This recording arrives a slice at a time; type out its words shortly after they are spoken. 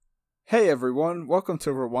Hey everyone, welcome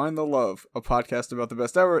to Rewind the Love, a podcast about the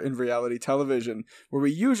best era in reality television, where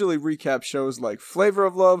we usually recap shows like Flavor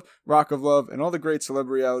of Love, Rock of Love, and all the great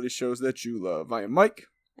celebrity reality shows that you love. I am Mike.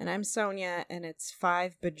 And I'm Sonia, and it's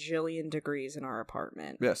 5 bajillion degrees in our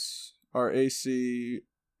apartment. Yes, our AC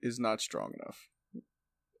is not strong enough.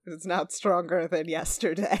 It's not stronger than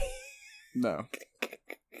yesterday. No.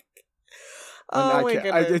 Oh my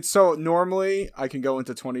goodness. It's so, normally, I can go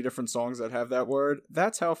into 20 different songs that have that word.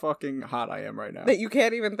 That's how fucking hot I am right now. That you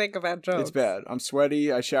can't even think about jokes. It's bad. I'm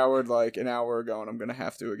sweaty. I showered like an hour ago, and I'm going to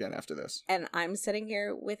have to again after this. And I'm sitting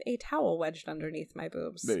here with a towel wedged underneath my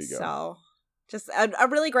boobs. There you go. So, just a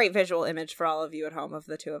really great visual image for all of you at home of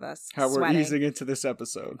the two of us How sweating. we're easing into this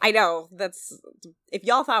episode. I know. That's... If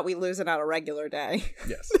y'all thought we lose it on a regular day.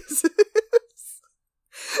 Yes.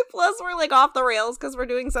 Plus, we're like off the rails because we're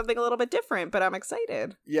doing something a little bit different, but I'm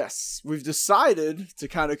excited. Yes, we've decided to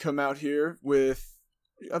kind of come out here with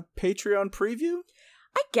a Patreon preview.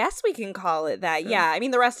 I guess we can call it that. Yeah, I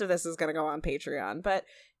mean, the rest of this is going to go on Patreon, but,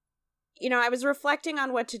 you know, I was reflecting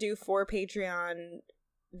on what to do for Patreon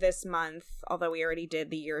this month, although we already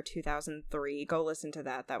did the year 2003. Go listen to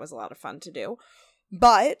that. That was a lot of fun to do.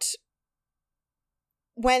 But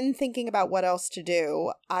when thinking about what else to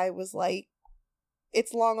do, I was like,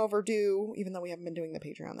 it's long overdue, even though we haven't been doing the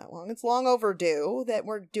Patreon that long. It's long overdue that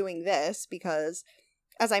we're doing this because,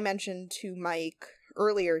 as I mentioned to Mike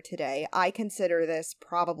earlier today, I consider this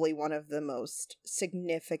probably one of the most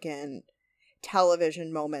significant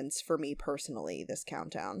television moments for me personally, this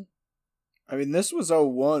countdown. I mean, this was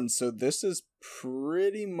 01, so this is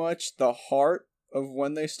pretty much the heart of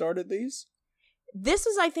when they started these. This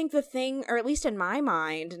is, I think, the thing, or at least in my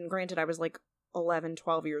mind, and granted I was like 11,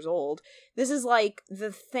 12 years old, this is like the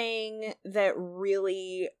thing that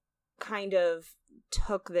really kind of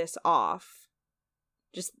took this off.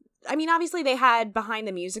 Just, I mean, obviously they had Behind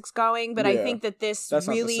the Music's going, but yeah, I think that this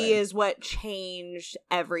really is what changed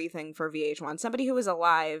everything for VH1. Somebody who was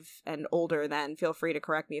alive and older then, feel free to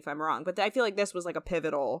correct me if I'm wrong, but I feel like this was like a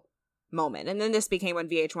pivotal moment. And then this became when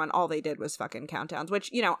VH1, all they did was fucking countdowns,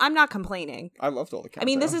 which, you know, I'm not complaining. I loved all the countdowns. I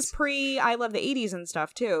mean, this is I love the 80s and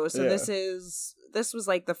stuff too, so yeah. This was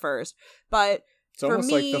like the first. But it's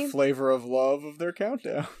almost like the Flavor of Love of their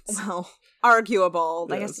countdowns. Well, arguable.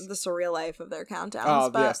 Yes. I guess the Surreal Life of their countdowns.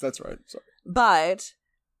 Oh, yes, that's right. Sorry. But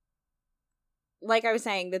like I was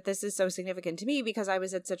saying, that this is so significant to me because I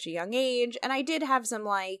was at such a young age, and I did have some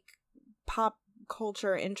like pop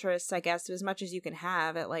culture interests, I guess, as much as you can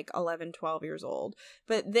have at like 11, 12 years old.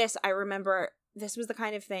 But this, I remember, this was the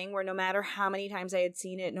kind of thing where no matter how many times I had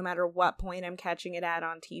seen it, no matter what point I'm catching it at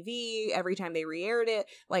on TV, every time they re-aired it,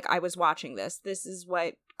 like I was watching this. This is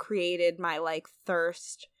what created my like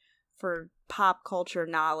thirst for pop culture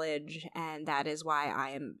knowledge, and that is why I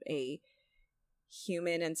am a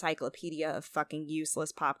human encyclopedia of fucking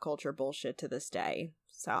useless pop culture bullshit to this day.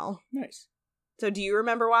 So nice. So do you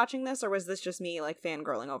remember watching this, or was this just me, like,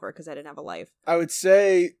 fangirling over because I didn't have a life? I would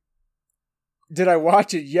say, did I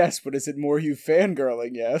watch it? Yes, but is it more you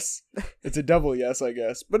fangirling? Yes. It's a double yes, I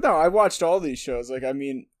guess. But no, I watched all these shows. Like, I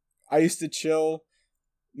mean, I used to chill,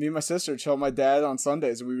 me and my sister chill my dad on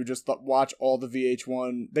Sundays, and we would just watch all the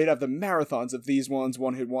VH1. They'd have the marathons of these ones,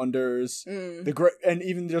 one-hit wonders, and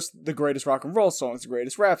even just the greatest rock and roll songs, the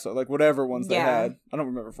greatest rap songs, like whatever ones they had. I don't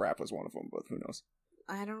remember if rap was one of them, but who knows.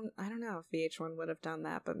 I don't know if VH1 would have done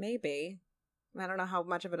that, but maybe. I don't know how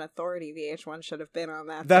much of an authority VH1 should have been on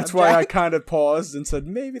that. That's why I kind of paused and said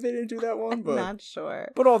maybe they didn't do that one, but I'm not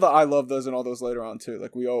sure. But I love those and all those later on too.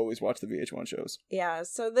 Like we always watch the VH1 shows. Yeah,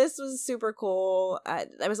 so this was super cool.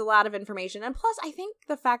 There was a lot of information, and plus I think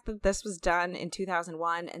the fact that this was done in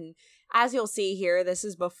 2001, and as you'll see here, this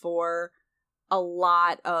is before a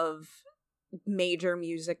lot of major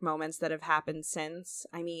music moments that have happened since.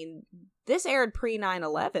 I mean, this aired pre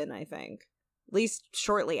 9/11, I think, at least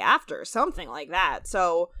shortly after, something like that.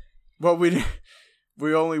 So, well, we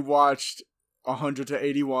only watched 100 to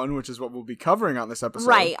 81, which is what we'll be covering on this episode.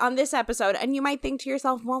 Right, on this episode. And you might think to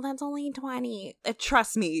yourself, well, that's only 20.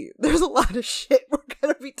 Trust me, there's a lot of shit we're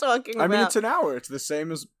going to be talking about. I mean, it's an hour. It's the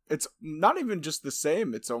same as, it's not even just the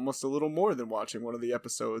same. It's almost a little more than watching one of the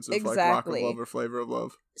episodes of like Rock of Love or Flavor of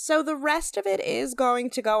Love. So the rest of it is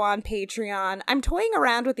going to go on Patreon. I'm toying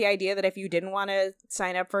around with the idea that if you didn't want to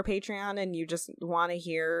sign up for Patreon and you just want to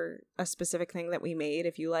hear a specific thing that we made,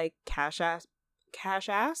 if you like Cash App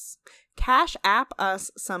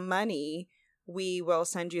us some money, we will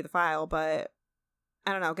send you the file, but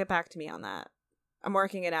I don't know, get back to me on that. I'm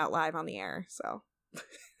working it out live on the air, so.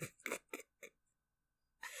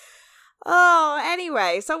 Oh,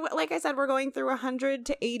 anyway, so like I said, we're going through 100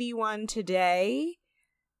 to 81 today.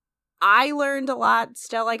 I learned a lot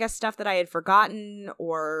still, I guess, stuff that I had forgotten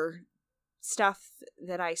or stuff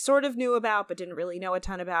that I sort of knew about but didn't really know a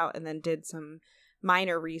ton about, and then did some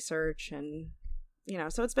minor research. And, you know,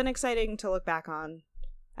 so it's been exciting to look back on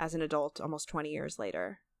as an adult almost 20 years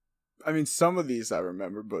later. I mean, some of these I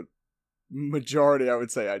remember, but majority I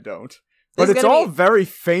would say I don't. But it's all very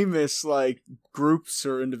famous, like, groups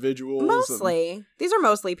or individuals. Mostly. These are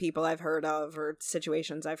mostly people I've heard of or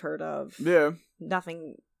situations I've heard of. Yeah.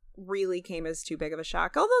 Nothing really came as too big of a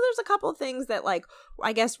shock. Although there's a couple of things that, like,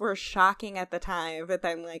 I guess were shocking at the time. But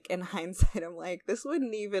then, like, in hindsight, I'm like, this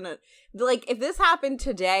wouldn't even... Like, if this happened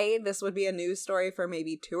today, this would be a news story for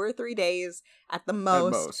maybe 2 or 3 days at the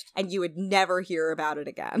most. And you would never hear about it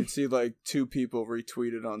again. You'd see, like, 2 people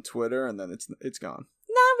retweet it on Twitter, and then it's gone.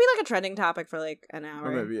 No, it'd be like a trending topic for like an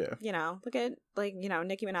hour. Or maybe, yeah. You know, look at, like, you know,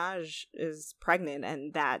 Nicki Minaj is pregnant,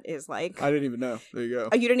 and that is like... I didn't even know. There you go.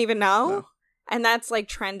 Oh, you didn't even know? No. And that's like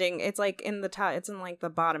trending. It's like in the top, it's in like the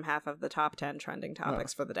bottom half of the top 10 trending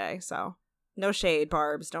topics for the day. So no shade,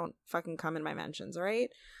 Barbs. Don't fucking come in my mentions, all right?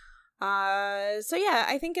 So yeah,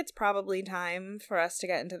 I think it's probably time for us to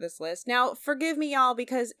get into this list. Now, forgive me, y'all,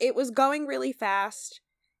 because it was going really fast.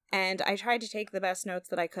 And I tried to take the best notes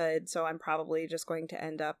that I could, so I'm probably just going to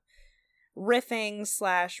end up riffing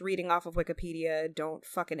 / reading off of Wikipedia. Don't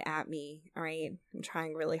fucking at me, alright? I'm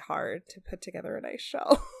trying really hard to put together a nice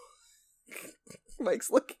show.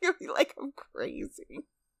 Mike's looking at me like I'm crazy.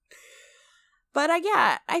 But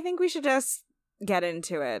yeah, I think we should just get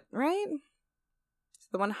into it, right?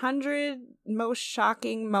 The 100 most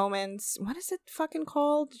shocking moments. What is it fucking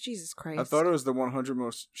called? Jesus Christ. I thought it was the 100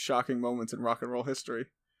 most shocking moments in rock and roll history.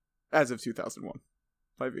 As of 2001,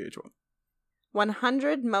 by VH1.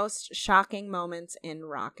 100 most shocking moments in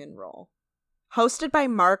rock and roll. Hosted by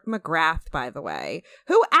Mark McGrath, by the way,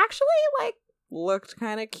 who actually, like, looked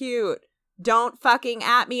kind of cute. Don't fucking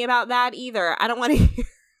at me about that either. I don't want to hear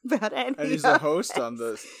about any. And he's a host on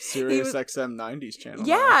the Sirius XM 90s channel.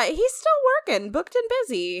 Yeah, now. He's still working, booked and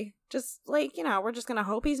busy. Just, like, you know, we're just going to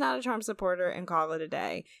hope he's not a Trump supporter and call it a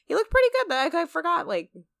day. He looked pretty good, though. Like, I forgot, like,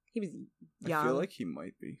 he was young. I feel like he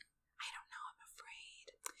might be.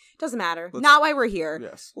 Doesn't matter. Not why we're here.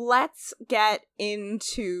 Yes. Let's get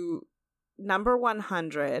into number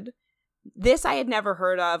 100. This I had never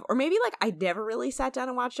heard of, or maybe like I never really sat down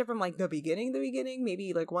and watched it from like the beginning,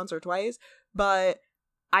 maybe like once or twice, but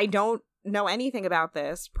I don't know anything about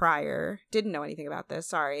this prior. Didn't know anything about this,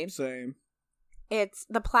 sorry. Same. It's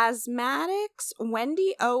the Plasmatics.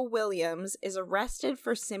 Wendy O. Williams is arrested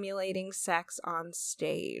for simulating sex on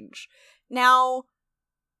stage. Now,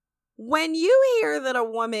 when you hear that a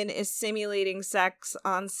woman is simulating sex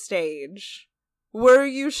on stage, were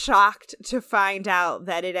you shocked to find out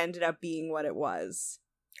that it ended up being what it was?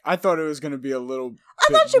 I thought it was going to be a little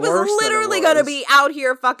I thought she was literally going to be out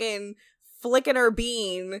here fucking flicking her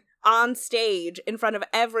bean on stage in front of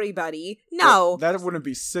everybody. No. That wouldn't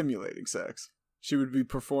be simulating sex. She would be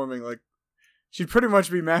performing like... She'd pretty much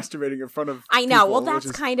be masturbating in front of I know. people, well, that's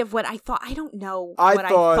kind of what I thought. I don't know what I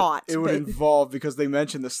thought. It would involve, because they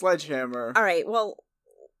mentioned the sledgehammer. All right, well,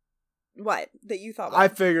 what? That you thought? I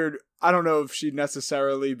figured, I don't know if she'd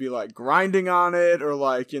necessarily be, like, grinding on it, or,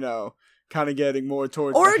 like, you know, kind of getting more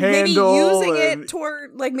towards the handle. Or maybe using it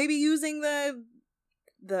toward, like, maybe using the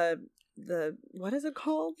what is it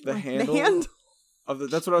called? The handle? The handle.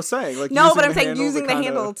 That's what I was saying. Like, no, but I'm saying using the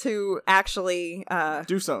handle to actually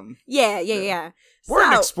do something. Yeah. We're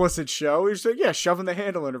an explicit show. You're saying, shoving the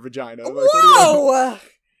handle in her vagina. Like, Whoa!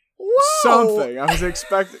 Something. I was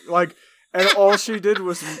expecting, like, and all she did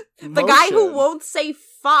was motion. The guy who won't say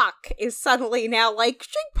fuck is suddenly now like,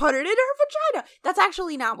 she put it in her vagina. That's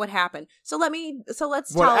actually not what happened. Let's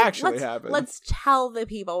tell the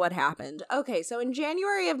people what happened. Okay, so in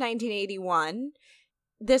January of 1981,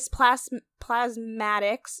 this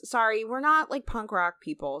Plasmatics, sorry, we're not like punk rock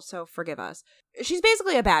people, so forgive us. She's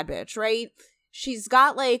basically a bad bitch, right? She's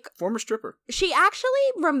got like... Former stripper. She actually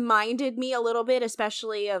reminded me a little bit,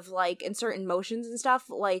 especially of like in certain motions and stuff,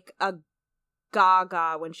 like a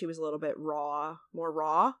Gaga when she was a little bit more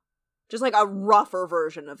raw. Just like a rougher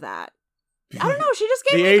version of that. I don't know. She just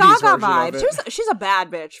gave me Gaga vibes. She's a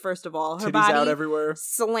bad bitch, first of all. Her titties body out everywhere.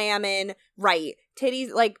 Slamming. Right.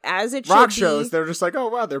 Titties, like, as it should Rock be. shows, they're just like, oh,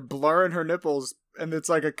 wow, they're blurring her nipples. And it's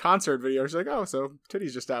like a concert video. She's like, oh, so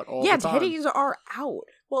titties just out all the time. Yeah, titties are out.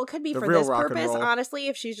 Well, it could be for this purpose, honestly,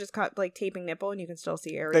 if she's just like taping nipple and you can still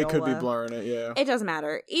see areola. They could be blurring it, yeah. It doesn't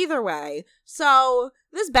matter. Either way. So,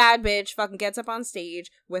 this bad bitch fucking gets up on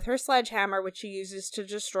stage with her sledgehammer, which she uses to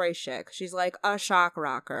destroy shit. She's like a shock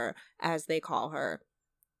rocker, as they call her.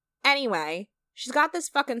 Anyway, she's got this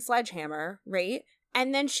fucking sledgehammer, right?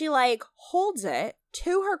 And then she, like, holds it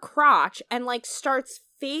to her crotch and, like, starts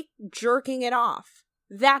fake jerking it off.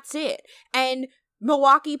 That's it. And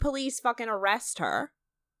Milwaukee police fucking arrest her.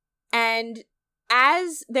 And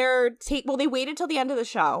as they're they waited till the end of the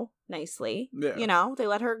show, nicely. Yeah. You know, they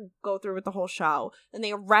let her go through with the whole show. Then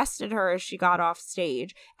they arrested her as she got off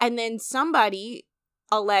stage. And then somebody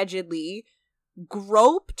allegedly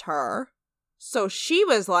groped her. So she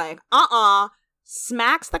was like,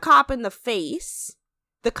 smacks the cop in the face.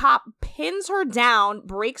 The cop pins her down,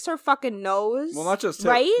 breaks her fucking nose. Well, not just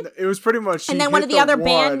right. It was pretty much. And then one of the other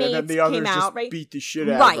bandmates and then the others came out, just right? beat the shit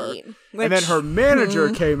out of her. And then her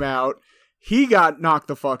manager came out. He got knocked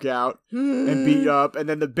the fuck out and beat up. And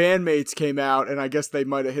then the bandmates came out, and I guess they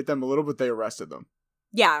might have hit them a little, but they arrested them.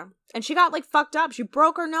 Yeah. And she got, like, fucked up. She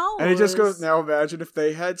broke her nose. And he just goes, now imagine if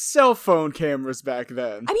they had cell phone cameras back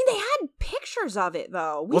then. I mean, they had pictures of it,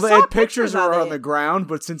 though. Well, they had pictures of her on the ground,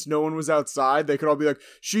 but since no one was outside, they could all be like,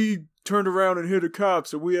 she turned around and hit a cop,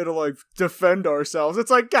 so we had to, like, defend ourselves.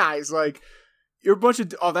 It's like, guys, like, you're a bunch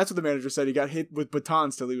of... Oh, that's what the manager said. He got hit with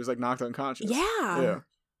batons till he was, like, knocked unconscious. Yeah.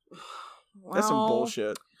 Well, that's some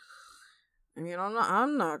bullshit. I mean,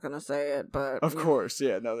 I'm not gonna say it, but... Of course,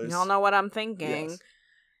 yeah. No, there's... Y'all know what I'm thinking. Yes.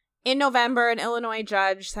 In November, an Illinois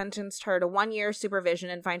judge sentenced her to 1 year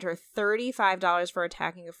supervision and fined her $35 for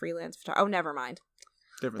attacking a freelance photographer. Oh, never mind.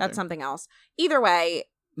 That's something else. Either way...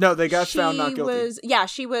 No, they got found not guilty.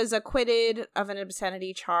 She was acquitted of an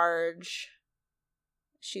obscenity charge.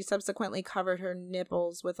 She subsequently covered her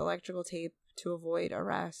nipples with electrical tape to avoid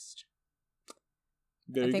arrest.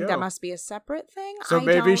 I think that must be a separate thing. So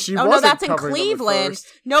maybe she wasn't. Oh, no, that's in Cleveland.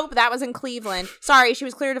 Nope, that was in Cleveland. Sorry, she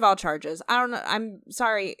was cleared of all charges. I don't know. I'm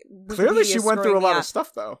sorry. Clearly, she went through a lot of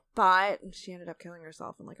stuff, though. But she ended up killing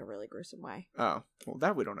herself in, like, a really gruesome way. Oh, well,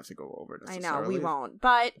 that we don't have to go over necessarily. I know, we won't.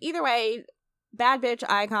 But either way, bad bitch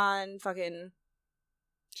icon, fucking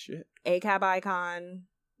shit. ACAB icon,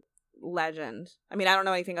 legend. I mean, I don't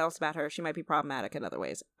know anything else about her. She might be problematic in other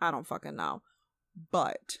ways. I don't fucking know.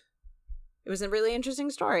 But it was a really interesting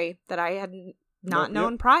story that I had not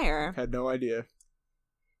known prior. Had no idea.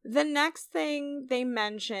 The next thing they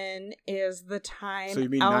mention is the time... So you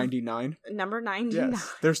mean 99? Number 99.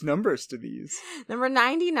 Yes, there's numbers to these. Number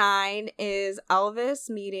 99 is Elvis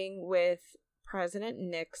meeting with President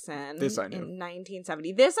Nixon this I knew. In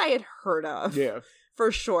 1970. This I had heard of. Yeah.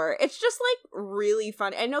 For sure. It's just, like, really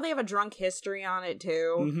fun. I know they have a drunk history on it,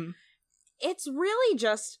 too. Mm-hmm. It's really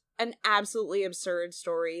just an absolutely absurd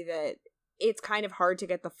story that it's kind of hard to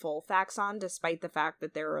get the full facts on, despite the fact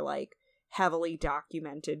that there are, like, heavily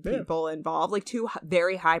documented people involved, like 2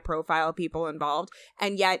 very high profile people involved,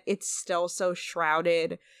 and yet it's still so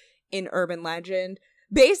shrouded in urban legend.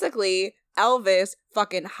 Basically, Elvis,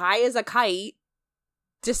 fucking high as a kite,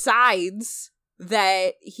 decides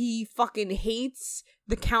that he fucking hates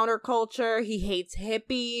the counterculture, he hates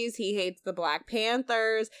hippies, he hates the Black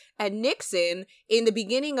Panthers, and Nixon, in the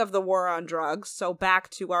beginning of the war on drugs, so back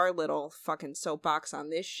to our little fucking soapbox on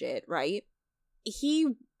this shit, right? He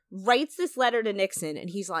writes this letter to Nixon, and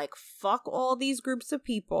he's like, fuck all these groups of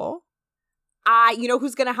people. You know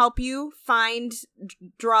who's gonna help you find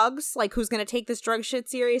drugs? Like, who's gonna take this drug shit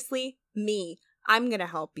seriously? Me. I'm gonna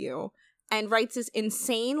help you. And writes this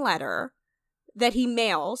insane letter that he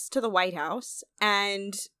mails to the White House,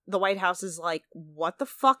 and the White House is like, what the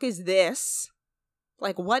fuck is this?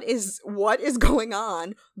 Like, what is going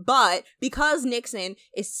on? But because Nixon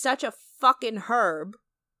is such a fucking herb,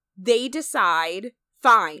 they decide,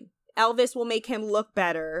 fine, Elvis will make him look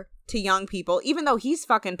better to young people, even though he's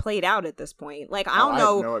fucking played out at this point. Like, I don't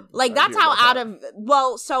know. Like, that's how out of...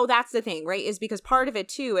 Well, so that's the thing, right? Is because part of it,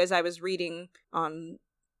 too, as I was reading on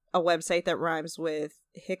a website that rhymes with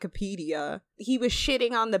Wikipedia, he was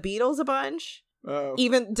shitting on the Beatles a bunch. Oh.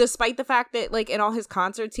 Even despite the fact that, like, in all his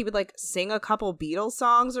concerts, he would, like, sing a couple Beatles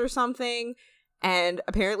songs or something. And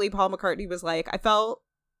apparently Paul McCartney was like, I felt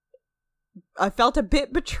a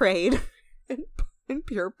bit betrayed in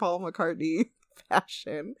pure Paul McCartney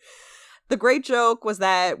fashion. The great joke was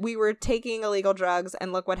that we were taking illegal drugs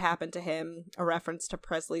and look what happened to him, a reference to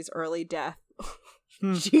Presley's early death.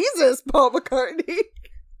 Jesus, Paul McCartney.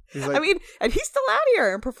 Like, I mean, and he's still out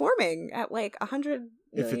here and performing at like 100 million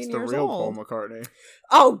years old. If it's the real Paul McCartney.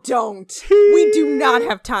 Oh, don't. We do not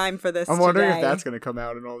have time for this I'm wondering if that's going to come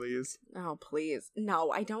out in all these. Oh, please.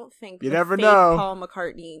 No, I don't think you never know. Paul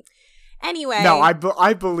McCartney. Anyway. No,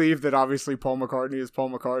 I believe that obviously Paul McCartney is Paul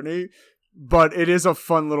McCartney, but it is a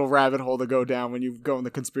fun little rabbit hole to go down when you go in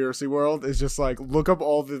the conspiracy world. It's just like, look up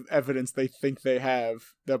all the evidence they think they have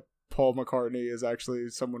that Paul McCartney is actually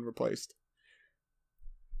someone replaced.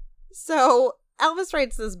 So Elvis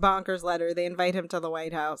writes this bonkers letter. They invite him to the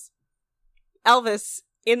White House. Elvis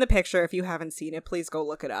in the picture, if you haven't seen it, please go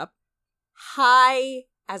look it up. High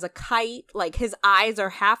as a kite, like his eyes are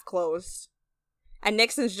half closed. And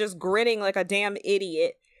Nixon's just grinning like a damn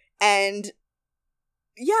idiot. And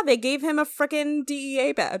yeah, they gave him a frickin'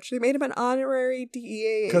 DEA badge. They made him an honorary DEA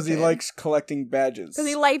agent. Because he likes collecting badges. Because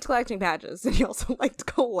he liked collecting badges. And he also liked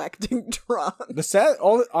collecting drugs.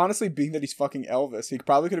 The honestly, being that he's fucking Elvis, he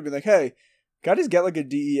probably could have been like, hey, can I just get like a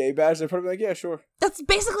DEA badge? They'd probably be like, yeah, sure. That's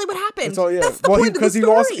basically what happened. That's all, yeah. That's the point of the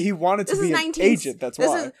story. He wanted to be an agent, that's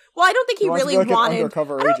why. Well, I don't think he really wanted...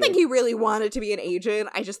 I don't think he really wanted to be an agent.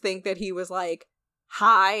 I just think that he was like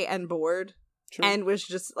high and bored. True. And was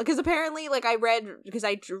just because apparently like I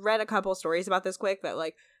read a couple stories about this quick that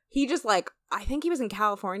like he just like I think he was in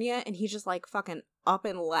California and he just like fucking up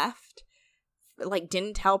and left, like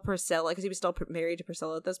didn't tell Priscilla because he was still married to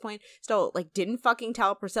Priscilla at this point, still like didn't fucking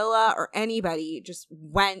tell Priscilla or anybody, just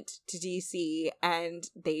went to DC and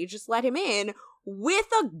they just let him in with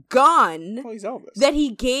a gun that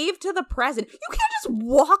he gave to the president. You can't just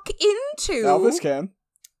walk into... Elvis can.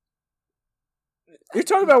 You're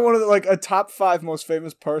talking about one of the, like, a top 5 most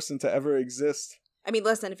famous person to ever exist. I mean,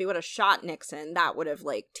 listen, if he would have shot Nixon, that would have,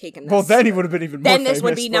 like, taken this... Well, then he would have been even more famous. Then this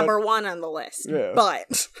would be number 1 on the list. Yeah.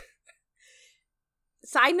 But...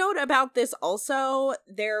 Side note about this also,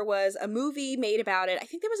 there was a movie made about it. I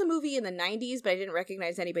think there was a movie in the 90s, but I didn't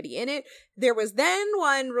recognize anybody in it. There was then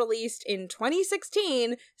one released in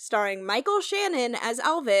 2016 starring Michael Shannon as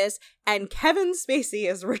Elvis and Kevin Spacey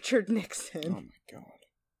as Richard Nixon. Oh my god.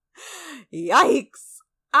 Yikes.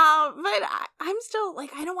 But I'm still,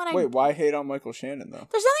 like, I don't want to... Wait, why hate on Michael Shannon, though?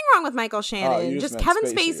 There's nothing wrong with Michael Shannon. Just Kevin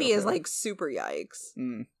Spacey okay. is, like, super yikes.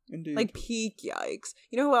 Indeed. Like, peak yikes.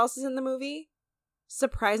 You know who else is in the movie?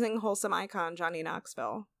 Surprising wholesome icon Johnny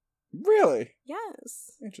Knoxville. Really?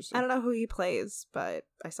 Yes. Interesting. I don't know who he plays, but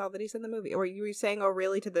I saw that he's in the movie. Were you saying, oh,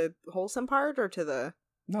 really, to the wholesome part or to the...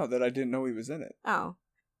 No, that I didn't know he was in it. Oh.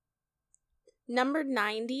 Number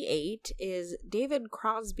 98 is David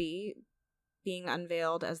Crosby being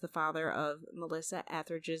unveiled as the father of Melissa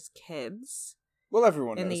Etheridge's kids. Well,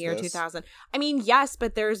 everyone knows in the year this. 2000. I mean, yes,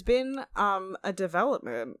 but there's been a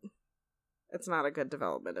development. It's not a good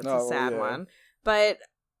development. It's a sad one. But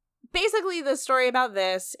basically, the story about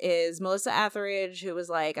this is Melissa Etheridge, who was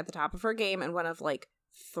like at the top of her game and one of like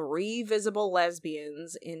 3 visible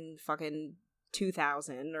lesbians in fucking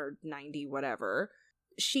 2000 or 90, whatever.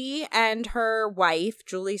 She and her wife,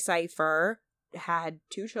 Julie Cypher, had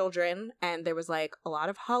 2 children, and there was like a lot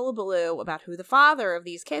of hullabaloo about who the father of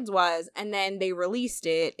these kids was, and then they released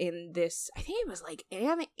it in this, I think it was like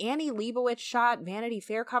Annie Leibovitz shot Vanity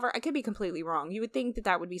Fair cover. I could be completely wrong. You would think that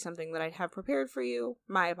that would be something that I'd have prepared for you.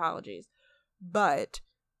 My apologies. But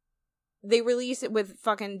they released it with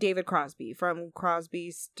fucking David Crosby from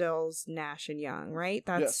Crosby, Stills, Nash and Young, right?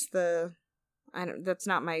 That's that's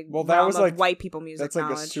not my that was like white people music. That's like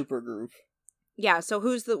knowledge. A super group. Yeah, so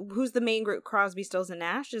who's the main group? Crosby, Stills, and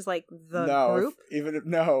Nash is like the group? Even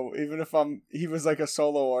if he was like a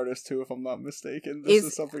solo artist too, if I'm not mistaken. This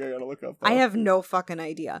is something I gotta look up. I have no fucking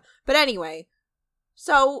idea. But anyway,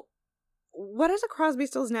 so what is a Crosby,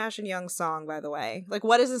 Stills, Nash and Young song, by the way? Like,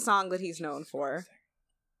 what is a song that he's known for?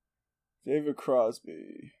 David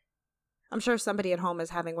Crosby. I'm sure somebody at home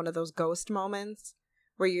is having one of those ghost moments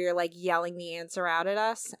where you're like yelling the answer out at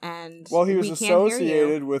us, and well, he was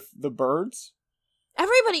associated with the Byrds.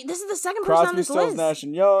 Everybody, this is the second person on this Crosby, Stills, list. Nash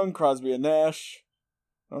and Young, Crosby and Nash.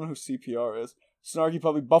 I don't know who CPR is. Snarky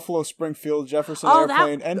Puppy, Buffalo Springfield, Jefferson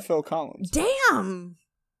Airplane, and Phil Collins. Damn.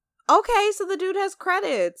 Okay, so the dude has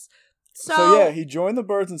credits. So yeah, he joined the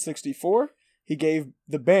Byrds in '64. He gave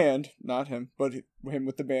the band, not him, but him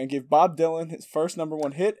with the band, gave Bob Dylan his first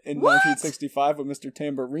 #1 hit in 1965 with Mr.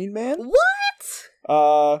 Tambourine Man.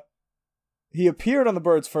 What? He appeared on the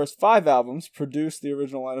Byrds' first 5 albums, produced the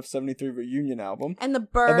original Line of 73 reunion album. And the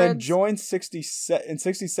Byrds... And then joined in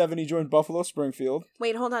 67, he joined Buffalo Springfield.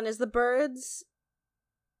 Wait, hold on, is the Byrds...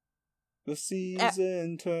 The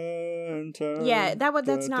season turn. Yeah,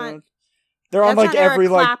 that's not... They're on like every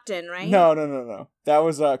like... Clapton, right? No. That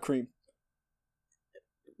was Cream.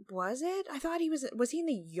 Was it? I thought he was he in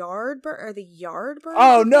the Yardbirds? Or the Yardbirds?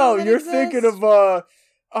 Oh, no, you're thinking of...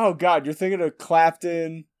 Oh, God, you're thinking of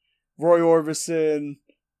Clapton... Roy Orbison.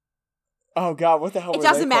 Oh God, what the hell? It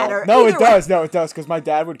doesn't matter. No, it does. No, it does. Because my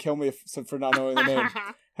dad would kill me for not knowing the name.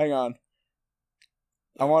 Hang on.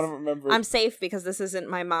 I want to remember. I'm safe because this isn't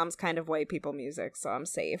my mom's kind of white people music, so I'm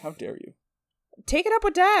safe. How dare you? Take it up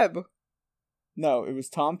with Deb. No, it was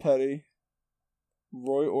Tom Petty,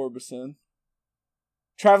 Roy Orbison,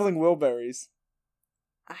 Traveling Wilburys.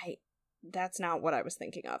 That's not what I was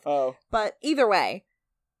thinking of. Oh. But either way.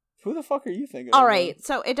 Who the fuck are you thinking of? All right,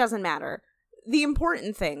 so it doesn't matter. the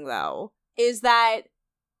important thing, though, is that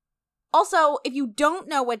also, if you don't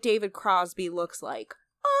know what David Crosby looks like,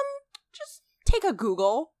 just take a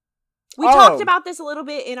Google. We talked about this a little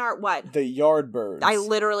bit in our, what? The Yardbirds. I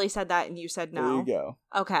literally said that and you said no. There you go.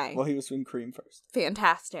 Okay. Well, he was in Cream first.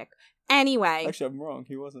 Fantastic. Anyway. Actually, I'm wrong.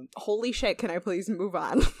 He wasn't. Holy shit, can I please move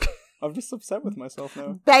on? I'm just upset with myself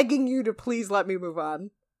now. Begging you to please let me move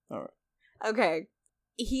on. All right. Okay.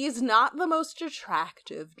 He is not the most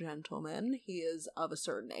attractive gentleman. He is of a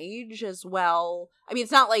certain age as well. I mean,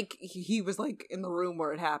 it's not like he was, like, in the room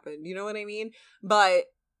where it happened. You know what I mean? But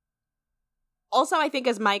also, I think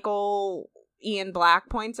as Michael Ian Black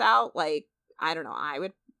points out, like, I don't know, I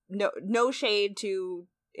would, no shade to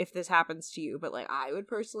if this happens to you, but, like, I would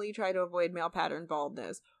personally try to avoid male pattern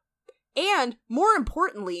baldness. And, more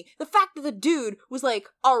importantly, the fact that the dude was, like,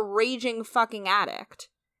 a raging fucking addict.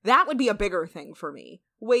 That would be a bigger thing for me.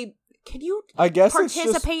 Wait, can you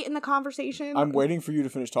participate in the conversation? I'm waiting for you to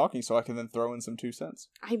finish talking so I can then throw in some 2 cents.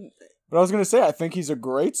 But I was going to say, I think he's a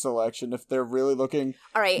great selection if they're really looking...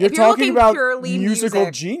 All right, you're if you're talking looking about purely musical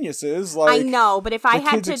music, geniuses. Like, I know, but if I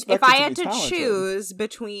had to talented. choose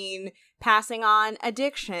between passing on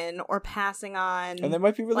addiction or passing on, and they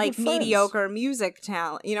might be really like, good friends. mediocre music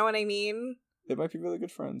talent, you know what I mean? They might be really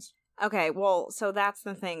good friends. Okay, well, so that's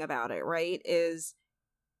the thing about it, right?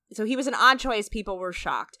 So he was an odd choice. People were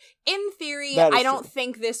shocked. In theory, I don't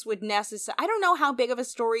think this would I don't know how big of a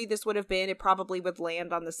story this would have been. It probably would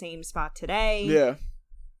land on the same spot today. Yeah.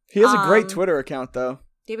 He has a great Twitter account, though.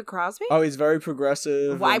 David Crosby? Oh, he's very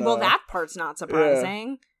progressive. Why? Well, that part's not surprising.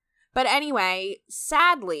 Yeah. But anyway,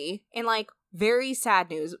 sadly, in, like, very sad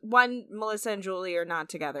news, one, Melissa and Julie are not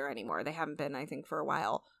together anymore. They haven't been, I think, for a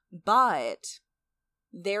while. But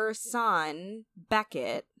their son,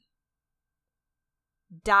 Beckett,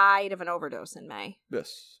 died of an overdose in May.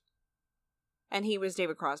 Yes. And he was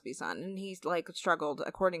David Crosby's son. And he's, like, struggled,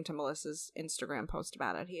 according to Melissa's Instagram post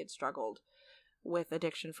about it, he had struggled with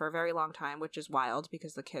addiction for a very long time, which is wild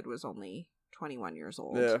because the kid was only 21 years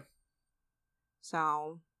old. Yeah.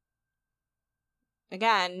 So,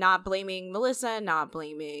 again, not blaming Melissa, not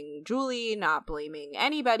blaming Julie, not blaming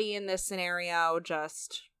anybody in this scenario,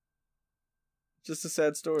 just a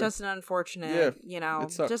sad story. Just an unfortunate, you know.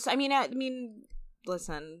 It sucks. Just, I mean,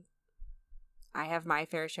 listen, I have my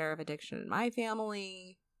fair share of addiction in my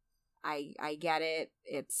family. I get it.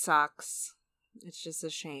 It sucks. It's just a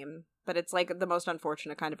shame. But it's, like, the most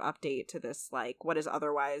unfortunate kind of update to this, like, what is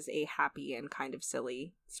otherwise a happy and kind of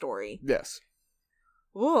silly story. Yes.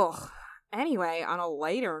 Ugh. Anyway, on a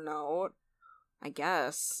lighter note, I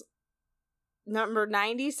guess, number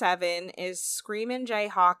 97 is Screamin' Jay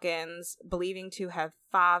Hawkins, believing to have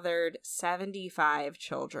fathered 75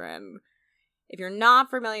 children. If you're not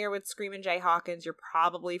familiar with Screamin' Jay Hawkins, you're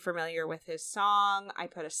probably familiar with his song, I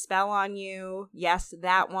Put a Spell on You. Yes,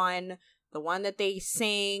 that one. The one that they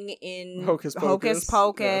sing in Hocus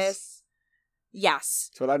Pocus. Yes.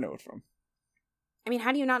 That's what I know it from. I mean,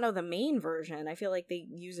 how do you not know the main version? I feel like they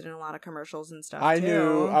use it in a lot of commercials and stuff,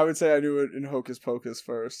 I would say I knew it in Hocus Pocus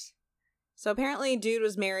first. So apparently dude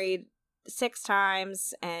was married 6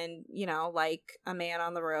 times and, you know, like a man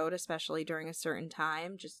on the road, especially during a certain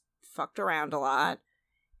time, just fucked around a lot.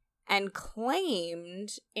 And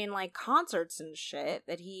claimed in, like, concerts and shit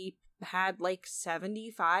that he had, like,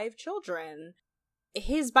 75 children.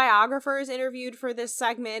 His biographers interviewed for this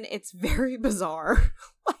segment. It's very bizarre.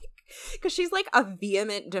 Like, because she's, like, a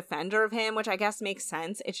vehement defender of him, which I guess makes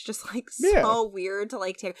sense. It's just, like, so weird to,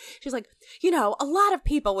 like, take. She's like, you know, a lot of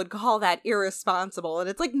people would call that irresponsible. And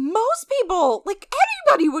it's like, most people, like,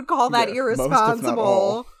 anybody would call that irresponsible. Most, if not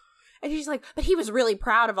all. And she's like, but he was really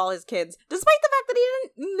proud of all his kids, despite the fact that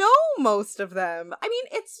he didn't know most of them. I mean,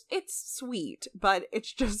 it's sweet, but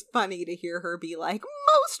it's just funny to hear her be like,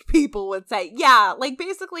 most people would say, yeah, like,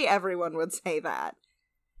 basically everyone would say that.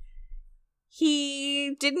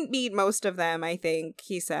 He didn't meet most of them, I think,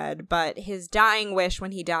 he said, but his dying wish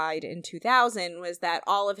when he died in 2000 was that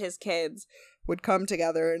all of his kids would come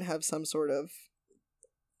together and have some sort of,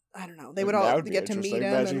 I don't know, they would all get to meet him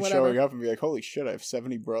and whatever. Showing up and be like, holy shit, I have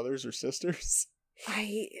 70 brothers or sisters.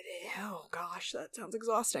 Oh gosh, that sounds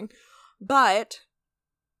exhausting. But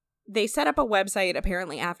they set up a website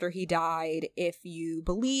apparently after he died. If you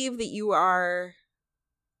believe that you are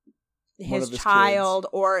his child,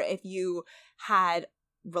 or if you had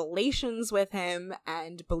relations with him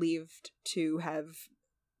and believed to have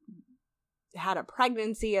had a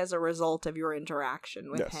pregnancy as a result of your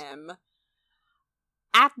interaction with him.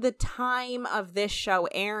 At the time of this show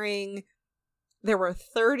airing, there were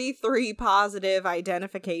 33 positive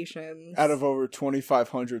identifications. Out of over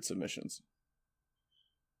 2,500 submissions.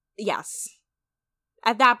 Yes.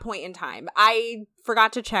 at that point in time. I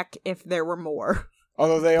forgot to check if there were more.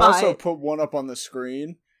 Although they also put one up on the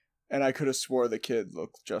screen, and I could have swore the kid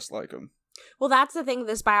looked just like him. Well, that's the thing.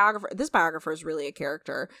 This biographer is really a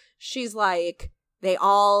character. She's like, they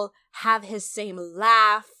all have his same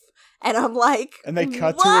laugh. And I'm like, and they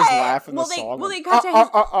cut what? to his laugh in the song. Well, they cut to his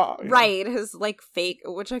his right, his like fake,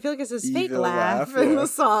 which I feel like is his fake laugh in the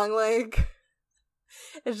song. Like,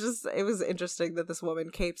 it was interesting that this woman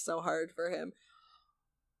caped so hard for him.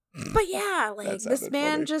 But yeah, like this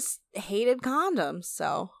man just hated condoms,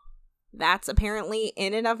 so that's apparently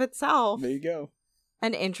in and of itself. There you go.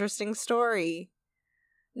 An interesting story.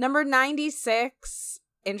 Number 96,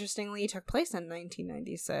 interestingly, took place in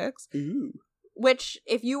 1996. Ooh. Which,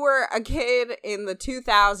 if you were a kid in the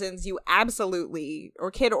 2000s, you absolutely, or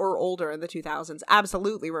kid or older in the 2000s,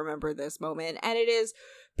 absolutely remember this moment. And it is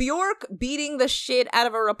Bjork beating the shit out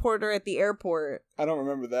of a reporter at the airport. I don't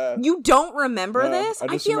remember that. You don't remember this?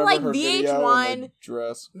 I feel like VH1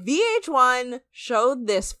 showed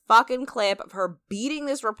this fucking clip of her beating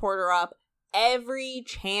this reporter up every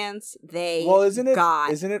chance they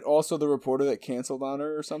got. Isn't it also the reporter that canceled on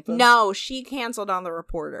her or something? No, she canceled on the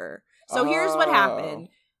reporter. So here's what happened.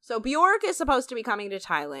 So Bjork is supposed to be coming to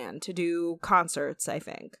Thailand to do concerts, I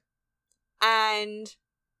think. And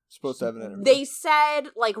supposed to have an interview. They said,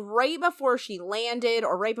 like, right before she landed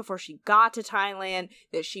or right before she got to Thailand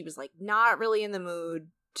that she was, like, not really in the mood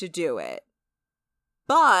to do it.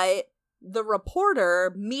 But the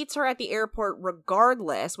reporter meets her at the airport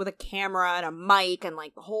regardless with a camera and a mic and,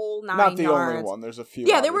 like, the whole 9 yards. Not the only one. There's a few.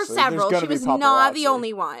 Yeah, there were several. She was not the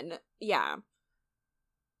only one. Yeah.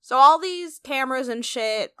 So all these cameras and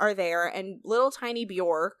shit are there, and little tiny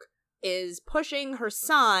Bjork is pushing her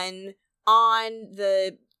son on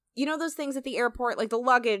the, you know those things at the airport, like the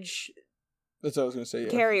luggage. That's what I was going to say, yeah.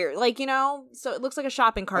 Carrier. Like, you know, so it looks like a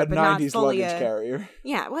shopping cart, but 90s not fully luggage carrier.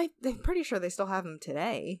 Yeah, well, I'm pretty sure they still have them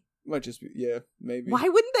today. Might just be, yeah, maybe. Why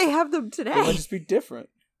wouldn't they have them today? They might just be different.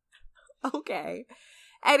 Okay.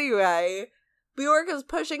 Anyway, Bjork is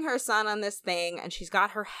pushing her son on this thing, and she's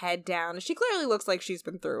got her head down. And she clearly looks like she's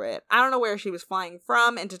been through it. I don't know where she was flying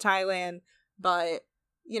from into Thailand, but,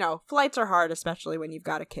 you know, flights are hard, especially when you've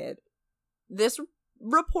got a kid. This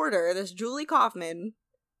reporter, this Julie Kaufman,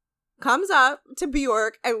 comes up to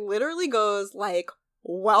Bjork and literally goes, like,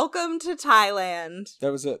 welcome to Thailand.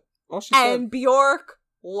 That was it. All she said. And Bjork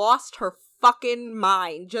lost her fucking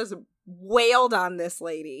mind, just wailed on this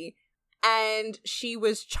lady. And she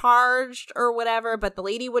was charged or whatever, but the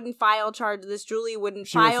lady wouldn't file charges. This Julie wouldn't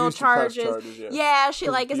file charges. Yeah,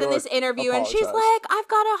 she like is in this interview and she's like,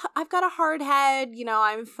 I've got a hard head, you know,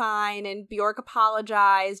 I'm fine. And Bjork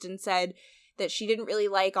apologized and said that she didn't really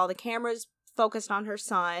like all the cameras focused on her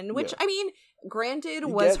son, which I mean, granted,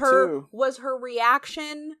 was her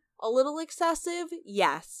reaction a little excessive?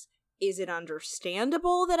 Yes. Is it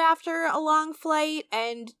understandable that after a long flight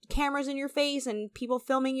and cameras in your face and people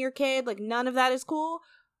filming your kid, like none of that is cool?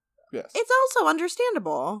 Yes. It's also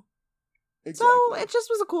understandable. Exactly. So it just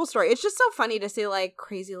was a cool story. It's just so funny to see like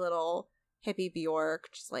crazy little hippie Bjork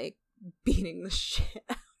just like beating the shit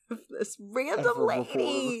out of this random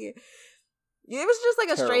lady. It was just like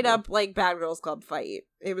a straight up like Bad Girls Club fight.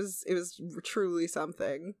 It was truly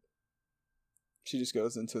something. She just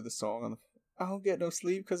goes into the song on the I don't get no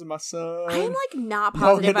sleep because of my son. I am like not positive.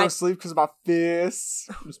 I don't get no sleep because of my fists.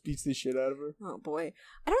 Just beats the shit out of her. Oh boy.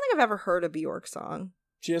 I don't think I've ever heard a Bjork song.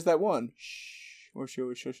 She has that one. Shh. Where she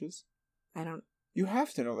always shushes. I don't. You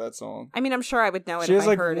have to know that song. I mean, I'm sure I would know it if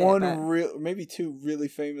I heard it. She has like one maybe two really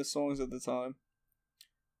famous songs at the time.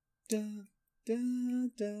 Dun,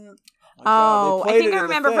 dun, dun. Oh, I think I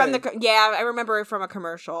remember from the... Yeah, I remember it from a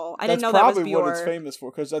commercial. I didn't know that was Bjork. That's probably what it's famous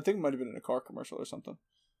for, because I think it might have been in a car commercial or something.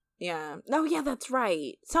 Yeah. Oh, yeah, that's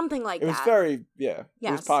right. Something like that. It was very, Yes.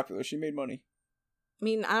 It was popular. She made money. I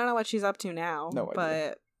mean, I don't know what she's up to now. No idea.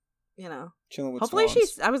 But, you know. Chilling with hopefully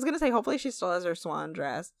swans. I was going to say, hopefully she still has her swan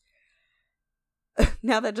dress.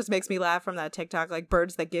 Now that just makes me laugh from that TikTok, like,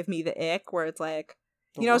 birds that give me the ick, where it's like,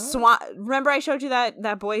 you know, swan... Remember I showed you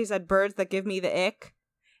that boy who said, birds that give me the ick?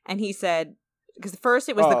 And he said... Because first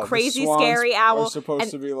it was the crazy, scary owl.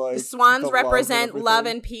 Supposed to be like swans represent love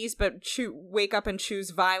and peace, but wake up and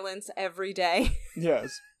choose violence every day.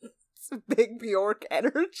 Yes. It's a big Bjork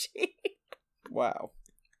energy. Wow.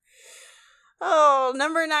 Oh,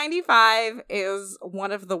 number 95 is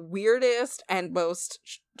one of the weirdest and most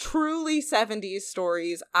truly 70s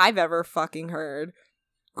stories I've ever fucking heard.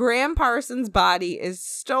 Graham Parsons' body is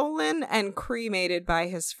stolen and cremated by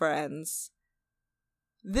his friends.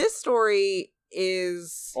 This story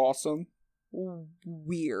is awesome.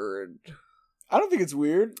 Weird. I don't think it's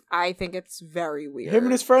weird. I think it's very weird. Him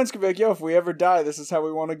and his friends could be like, yo, if we ever die, this is how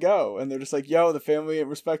we want to go. And they're just like, yo, the family ain't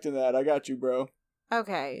respecting that. I got you, bro.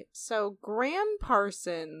 Okay, so Graham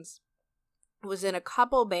Parsons was in a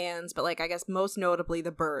couple bands, but like I guess most notably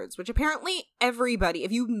the Byrds, which apparently everybody,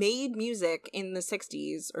 if you made music in the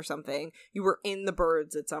 60s or something, you were in the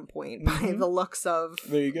Byrds at some point by the looks of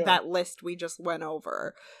that list we just went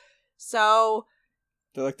over. So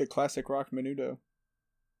they're like the classic rock menudo.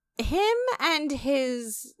 Him and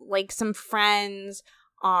his like some friends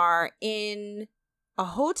are in a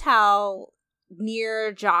hotel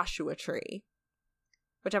near Joshua Tree,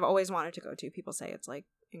 which I've always wanted to go to. People say it's like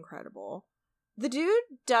incredible. The dude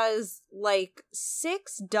does like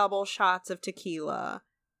 6 double shots of tequila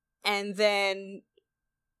and then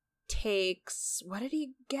takes, what did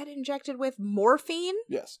he get injected with? Morphine?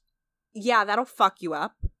 Yes. Yeah, that'll fuck you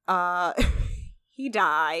up. He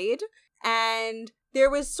died. And there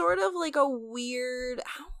was sort of like a weird,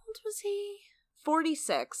 how old was he?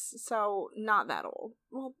 46, so not that old.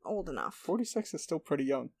 Well, old enough. 46 is still pretty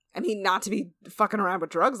young. I mean, not to be fucking around with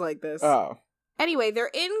drugs like this. Oh. Anyway, they're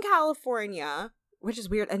in California, which is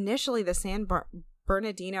weird. Initially, the San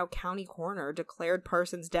Bernardino County coroner declared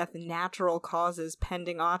Parsons' death natural causes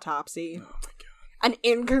pending autopsy. Oh my god. An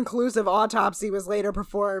inconclusive autopsy was later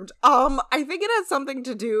performed. I think it has something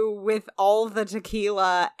to do with all the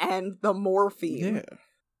tequila and the morphine. Yeah.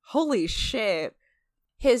 Holy shit.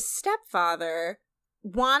 His stepfather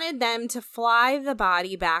wanted them to fly the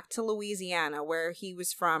body back to Louisiana, where he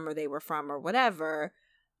was from or they were from or whatever.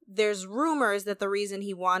 There's rumors that the reason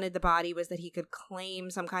he wanted the body was that he could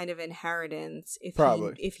claim some kind of inheritance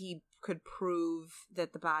if he could prove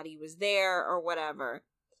that the body was there or whatever.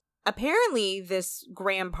 Apparently, this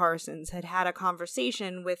Graham Parsons had a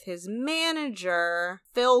conversation with his manager,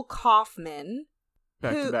 Phil Kaufman.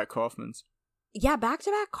 Back-to-back Kaufmans. Yeah,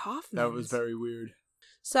 back-to-back Kaufmans. That was very weird.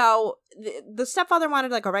 So, the stepfather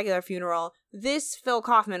wanted, like, a regular funeral. This Phil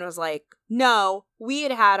Kaufman was like, no, we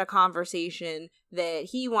had a conversation that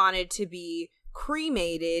he wanted to be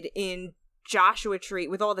cremated in Joshua Tree,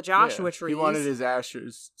 with all the Joshua trees. He wanted his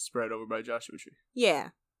ashes spread over by Joshua Tree. Yeah.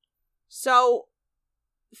 So,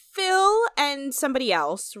 Phil and somebody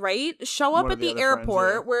else, right, show up at the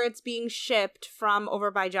airport friends, where it's being shipped from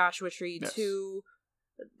over by Joshua Tree to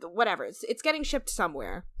whatever. It's getting shipped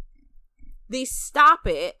somewhere. They stop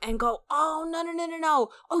it and go, oh, no.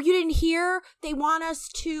 Oh, you didn't hear? They want us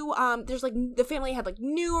to, there's like, the family had like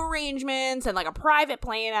new arrangements and like a private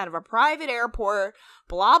plane out of a private airport,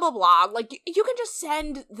 blah, blah, blah. Like, you can just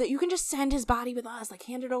send his body with us, like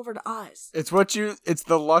hand it over to us. It's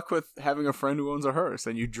the luck with having a friend who owns a hearse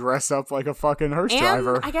and you dress up like a fucking hearse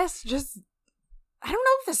driver. I guess just, I don't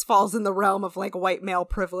know if this falls in the realm of like white male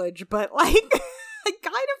privilege, but like, I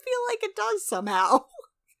kind of feel like it does somehow.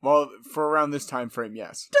 Well, for around this time frame,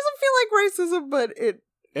 yes. Doesn't feel like racism, but it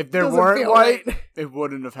if there weren't white, right. It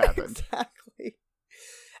wouldn't have happened. Exactly.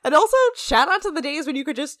 And also, shout out to the days when you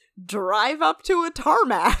could just drive up to a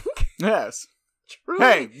tarmac. Yes. Truly,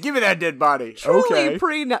 hey, give me that dead body. Truly okay.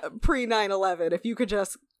 pre 9/11, if you could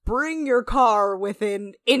just bring your car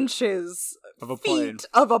within inches of a feet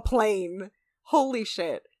of a plane. Holy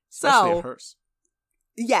shit. Especially a hearse.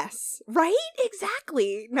 Yes, right?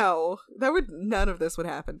 Exactly. No, none of this would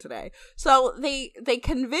happen today. So they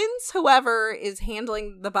convince whoever is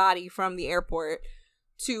handling the body from the airport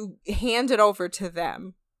to hand it over to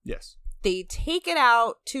them. Yes. They take it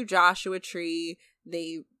out to Joshua Tree.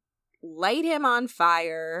 They light him on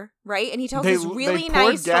fire, right? And he tells this really nice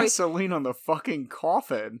story. They poured gasoline on the fucking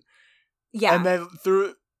coffin. Yeah. And then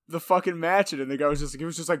threw the fucking match in, and the guy was it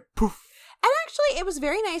was just like poof. And actually, it was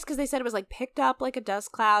very nice because they said it was like picked up like a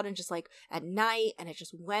dust cloud and just like at night, and it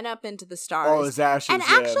just went up into the stars. Oh, his ashes. And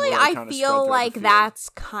actually, I feel like that's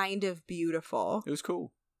kind of beautiful. It was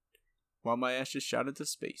cool. While my ashes shot into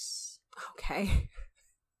space. Okay.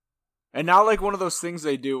 And not like one of those things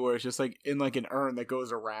they do where it's just like in like an urn that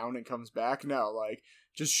goes around and comes back. No, like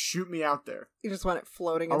just shoot me out there. You just want it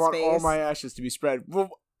floating in space. I want all my ashes to be spread. Well,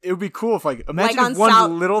 it would be cool if, like, imagine if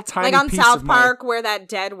one little tiny piece of like on South Park where that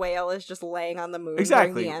dead whale is just laying on the moon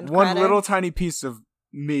during the end one credits. Little tiny piece of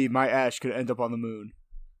me, my ash, could end up on the moon.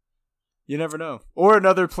 You never know. Or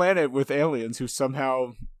another planet with aliens who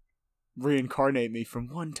somehow reincarnate me from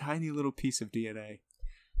one tiny little piece of DNA.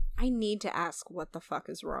 I need to ask what the fuck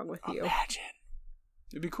is wrong with you. Imagine.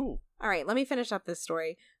 It'd be cool. All right, let me finish up this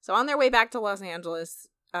story. So on their way back to Los Angeles,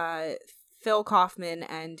 Phil Kaufman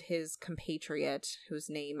and his compatriot, whose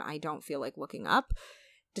name I don't feel like looking up,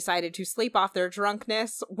 decided to sleep off their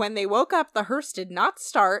drunkenness. When they woke up, the hearse did not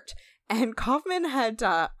start, and Kaufman had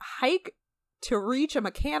to hike to reach a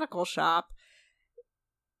mechanical shop.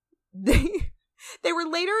 They were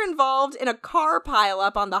later involved in a car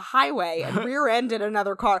pileup on the highway and rear-ended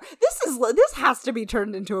another car. This has to be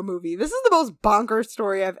turned into a movie. This is the most bonkers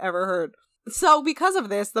story I've ever heard. So because of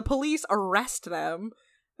this, the police arrest them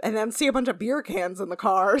and then see a bunch of beer cans in the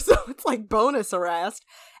car. So it's like bonus arrest.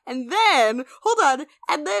 And then, hold on,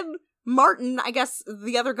 and then Martin, I guess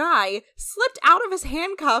the other guy, slipped out of his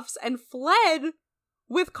handcuffs and fled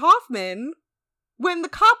with Kaufman when the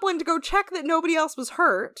cop went to go check that nobody else was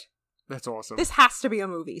hurt. That's awesome. This has to be a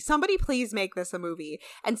movie. Somebody please make this a movie.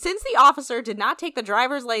 And since the officer did not take the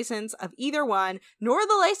driver's license of either one, nor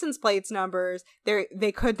the license plates numbers,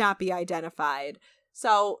 they could not be identified.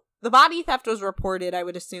 So the body theft was reported, I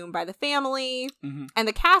would assume, by the family. Mm-hmm. And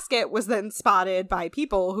the casket was then spotted by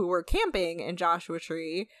people who were camping in Joshua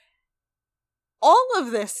Tree. All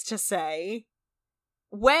of this to say,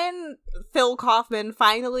 when Phil Kaufman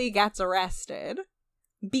finally gets arrested,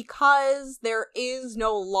 because there is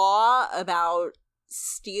no law about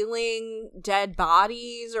stealing dead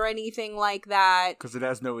bodies or anything like that. Because it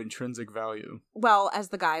has no intrinsic value. Well, as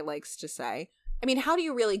the guy likes to say. I mean, how do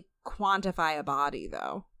you really quantify a body,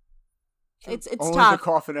 though? It's only tough. The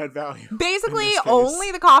coffin had value. Basically,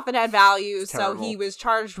 only the coffin had value, so terrible. He was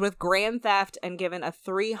charged with grand theft and given a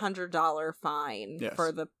 $300 fine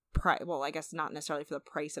for the price. Well, I guess not necessarily for the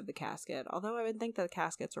price of the casket, although I would think that the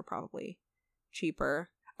caskets were probably cheaper.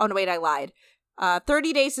 Oh, no, wait, I lied.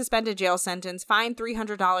 30-day suspended jail sentence, fined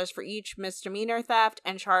 $300 for each misdemeanor theft,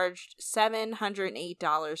 and charged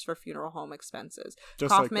 $708 for funeral home expenses.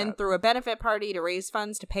 Just Kaufman like threw a benefit party to raise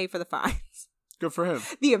funds to pay for the fines. Good for him.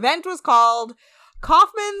 The event was called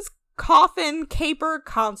Kaufman's Coffin Caper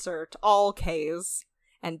Concert, all Ks.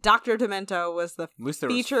 And Dr. Demento was the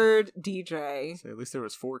featured DJ. At least there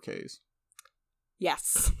was 4 Ks.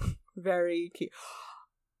 Yes. Very key.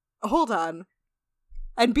 Hold on.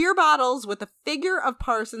 And beer bottles with the figure of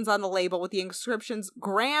Parsons on the label with the inscriptions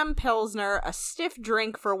Graham Pilsner, a stiff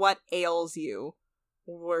drink for what ails you,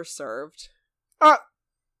 were served.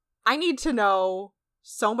 I need to know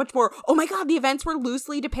so much more. Oh my god, the events were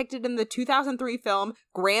loosely depicted in the 2003 film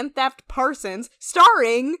Grand Theft Parsons,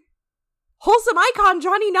 starring wholesome icon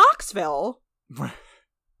Johnny Knoxville.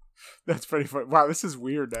 That's pretty funny. Wow, this is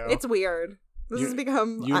weird now. It's weird. This has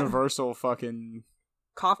become universal fucking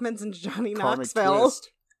Kaufman's and Johnny Knoxville. Twist.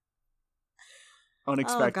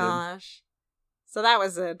 Unexpected. Oh gosh. So that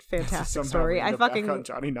was a fantastic story. I fucking on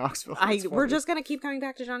Johnny Knoxville. We're just gonna keep coming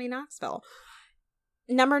back to Johnny Knoxville.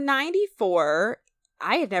 Number 94.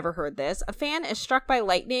 I had never heard this. A fan is struck by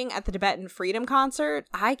lightning at the Tibetan Freedom Concert.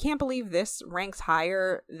 I can't believe this ranks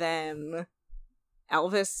higher than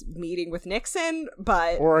Elvis meeting with Nixon,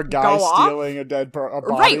 but or a guy stealing a dead body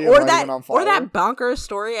right, and or lighting it on fire. Or that bonkers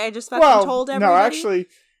story I just fucking told everybody. No, actually,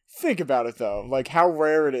 think about it though. Like how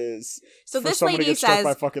rare it is for this someone lady to get struck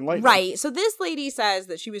by fucking lightning. Right. So this lady says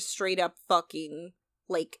that she was straight up fucking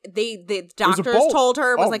like the doctors told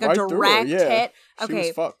her it was like a direct hit. Okay, she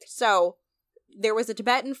was fucked. So there was a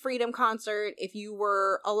Tibetan Freedom Concert. If you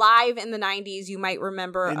were alive in the 90s, you might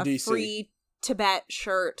remember a DC. Free Tibet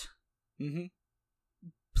shirt. Mm-hmm.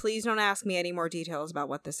 Please don't ask me any more details about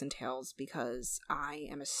what this entails because I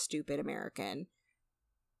am a stupid American.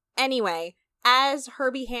 Anyway, as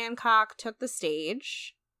Herbie Hancock took the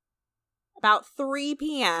stage, about 3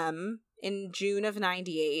 p.m. in June of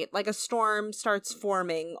 98, like a storm starts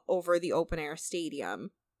forming over the open-air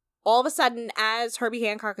stadium. All of a sudden, as Herbie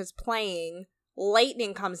Hancock is playing,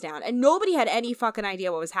 lightning comes down, and nobody had any fucking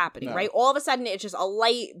idea what was happening, right? All of a sudden, it's just a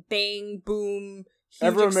light, bang, boom, huge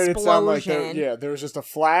everyone explosion. made it sound like there was just a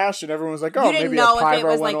flash, and everyone was like, "Oh, you didn't maybe know a pyro if it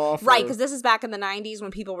was went like off." Right, because this is back in the 90s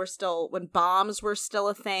when bombs were still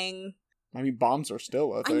a thing. I mean, bombs are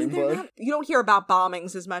still a thing, but you don't hear about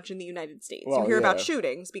bombings as much in the United States. Well, you hear about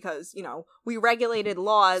shootings because, we regulated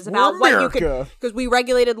laws about what you could, because we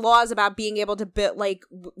regulated laws about being able to build, like,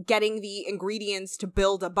 getting the ingredients to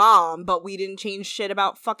build a bomb, but we didn't change shit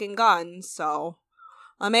about fucking guns, so.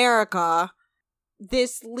 America.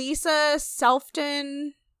 This Lisa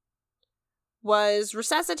Selfton was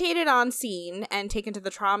resuscitated on scene and taken to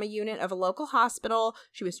the trauma unit of a local hospital.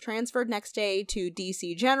 She was transferred next day to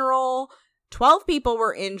DC General. 12 people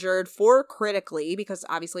were injured, 4 critically, because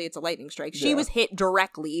obviously it's a lightning strike. She was hit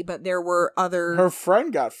directly, but there were other... Her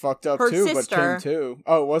friend got fucked up too, sister, but came too.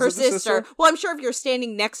 Oh, was it the sister? Well, I'm sure if you're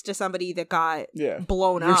standing next to somebody that got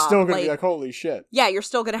blown up... You're still going to be like, holy shit. Yeah, you're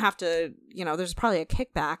still going to have to, there's probably a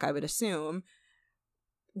kickback, I would assume.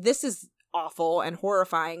 This is awful and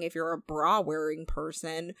horrifying if you're a bra-wearing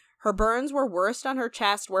person. Her burns were worst on her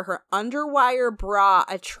chest, where her underwire bra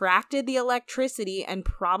attracted the electricity and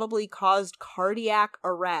probably caused cardiac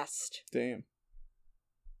arrest. Damn.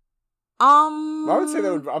 I would say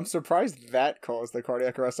that would. I'm surprised that caused the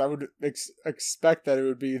cardiac arrest. I would expect that it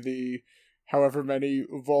would be the however many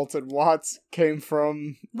volts and watts came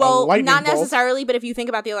from a lightning not bolt. necessarily, but if you think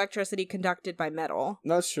about the electricity conducted by metal,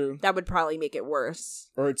 That's true. that would probably make it worse.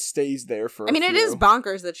 Or it stays there for. I mean, it is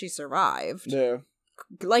bonkers that she survived. Yeah.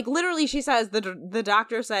 Like, literally, she says the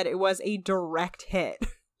doctor said it was a direct hit.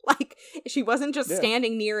 Like, she wasn't just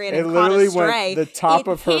standing near it and caught a stray. Went the top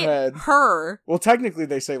of her head. Her. Well, technically,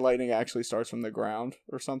 they say lightning actually starts from the ground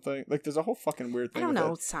or something. Like, there's a whole fucking weird thing. I don't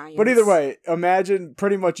know science. But either way, imagine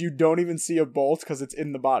pretty much you don't even see a bolt because it's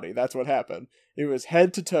in the body. That's what happened. It was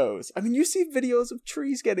head to toes. I mean, you see videos of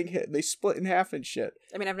trees getting hit and they split in half and shit.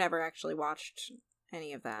 I mean, I've never actually watched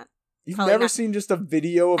any of that. You've never seen just a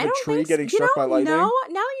video of a tree getting struck by lightning? No,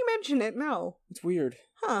 now you mention it, no. It's weird.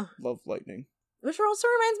 Huh. Love lightning. Which also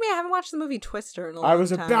reminds me, I haven't watched the movie Twister in a long time. I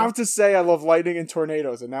was about to say I love lightning and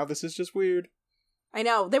tornadoes, and now this is just weird. I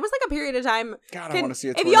know. There was like a period of time... God, I want to see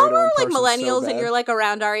a tornado if y'all were like in person millennials so and you're like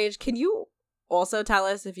around our age, can you also tell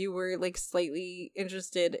us if you were like slightly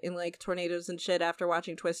interested in like tornadoes and shit after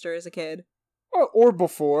watching Twister as a kid? Or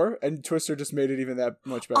before, and Twister just made it even that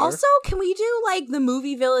much better. Also, can we do like the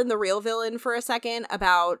movie villain, the real villain for a second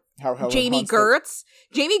about how Jamie Gertz?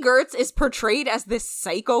 Jamie Gertz is portrayed as this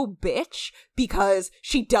psycho bitch because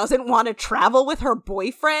she doesn't want to travel with her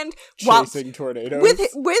boyfriend chasing tornadoes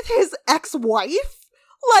with his ex-wife.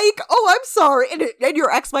 Like, oh, I'm sorry, and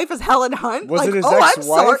your ex-wife is Helen Hunt. Was like, it his ex-wife I'm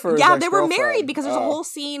sorry? Or his yeah, they were married because there's a whole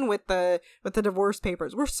scene with the divorce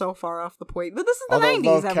papers. We're so far off the point, but this is the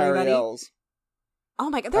 90s, everybody. Oh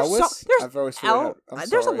my god, I've always forgot.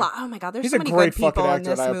 There's a lot. Oh my god, there's He's so many a great good people fucking actor, in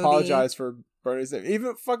this and I movie. apologize for burning his name.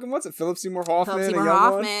 Even fucking what's it? Philip Seymour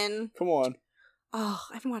Hoffman. Come on. Oh,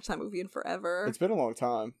 I haven't watched that movie in forever. It's been a long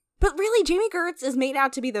time. But really, Jamie Gertz is made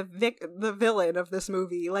out to be the villain of this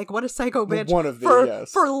movie. Like, what a psycho bitch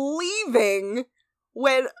for leaving.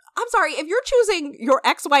 When I'm sorry, if you're choosing your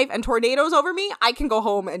ex-wife and tornadoes over me, I can go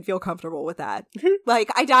home and feel comfortable with that. Like,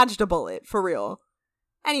 I dodged a bullet for real.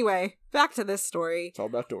 Anyway, back to this story. It's all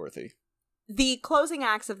about Dorothy. The closing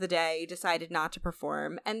acts of the day decided not to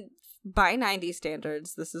perform, and by 90s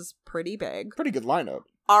standards, this is pretty big. Pretty good lineup.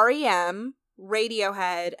 R.E.M.,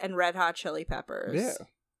 Radiohead, and Red Hot Chili Peppers. Yeah.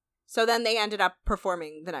 So then they ended up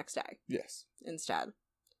performing the next day. Yes. Instead.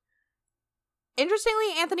 Interestingly,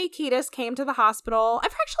 Anthony Kiedis came to the hospital.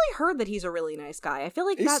 I've actually heard that he's a really nice guy. I feel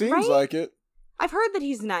like he seems like it. I've heard that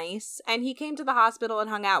he's nice, and he came to the hospital and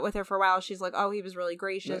hung out with her for a while. She's like, oh, he was really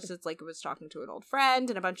gracious. Yeah. It's like he was talking to an old friend,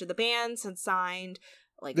 and a bunch of the bands had signed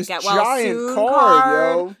like this get well soon card,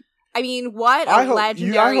 yo. I mean, what a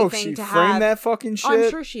legendary thing to have. I hope she framed that fucking shit. Oh, I'm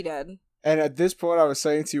sure she did. And at this point, I was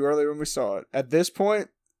saying to you earlier when we saw it, at this point,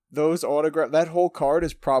 those autographs, that whole card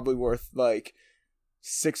is probably worth like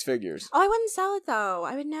 6 figures. Oh, I wouldn't sell it though.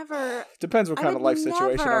 I would never. Depends what kind of life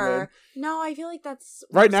situation I'm in. No, I feel like that's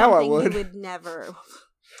right now. I would. You would never.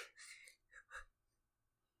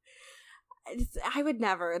 I would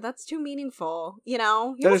never. That's too meaningful. You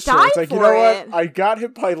know, you that died it's like, for you know it. what? I got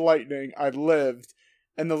hit by lightning. I lived,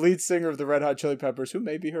 and the lead singer of the Red Hot Chili Peppers, who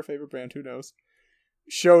may be her favorite band, who knows,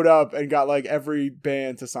 showed up and got like every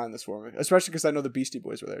band to sign this for me. Especially because I know the Beastie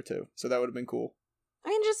Boys were there too, so that would have been cool. I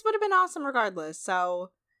mean, just would have been awesome regardless. So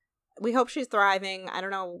we hope she's thriving. I don't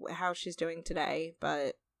know how she's doing today,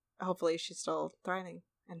 but hopefully she's still thriving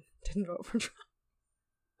and didn't vote for Trump.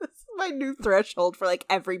 This is my new threshold for like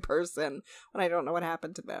every person when I don't know what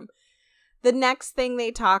happened to them. The next thing they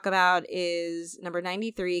talk about is number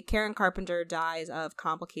 93. Karen Carpenter dies of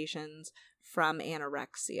complications from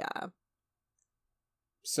anorexia.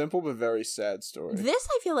 Simple but very sad story. This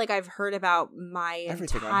I feel like I've heard about my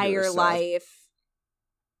entire life.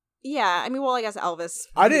 Yeah, I mean, well, I guess Elvis.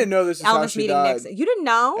 I didn't know this is how she died. Nixon. You didn't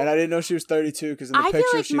know? And I didn't know she was 32 because in the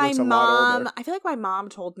picture she looks a lot older. I feel like my mom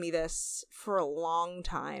told me this for a long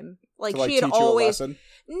time. Like, to, she had teach always. You a lesson?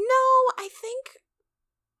 No, I think.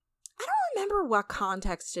 I don't remember what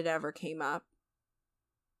context it ever came up.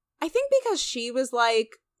 I think because she was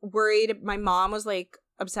like worried. My mom was like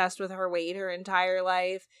obsessed with her weight her entire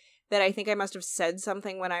life. That I think I must have said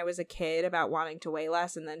something when I was a kid about wanting to weigh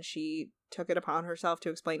less, and then she took it upon herself to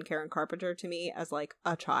explain Karen Carpenter to me as like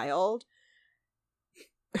a child.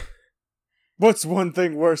 What's one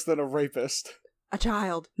thing worse than a rapist? A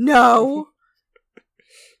child. No.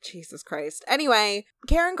 Jesus Christ. Anyway,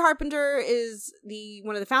 Karen Carpenter is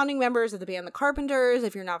one of the founding members of the band The Carpenters.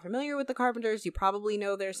 If you're not familiar with The Carpenters, you probably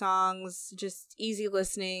know their songs. Just easy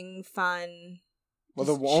listening, fun. Well,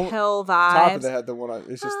 the one chill vibes. Top of the head, the one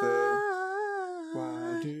it's just the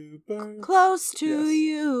why do birds close to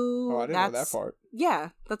you. Oh, I didn't know that part.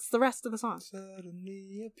 Yeah, that's the rest of the song.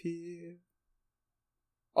 Suddenly appear.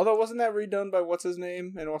 Although, wasn't that redone by what's his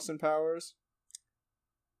name and Austin Powers?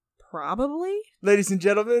 Probably. Ladies and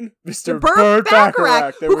gentlemen, Mr. Burt Burt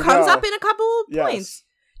Bacharach. There who we comes go. up in a couple Yes. points.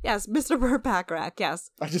 Yes, Mr. Burt Bacharach, yes.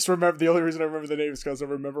 I just remember, the only reason I remember the name is because I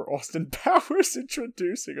remember Austin Powers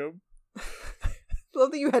introducing him.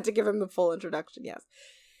 Love that you had to give him the full introduction, yes.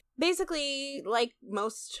 Basically, like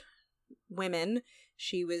most women,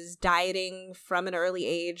 she was dieting from an early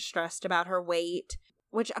age, stressed about her weight,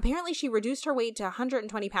 which apparently she reduced her weight to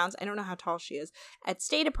 120 pounds. I don't know how tall she is. It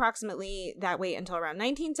stayed approximately that weight until around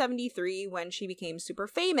 1973 when she became super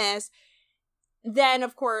famous. Then,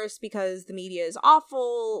 of course, because the media is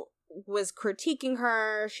awful, was critiquing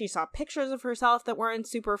her. She saw pictures of herself that weren't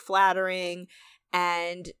super flattering,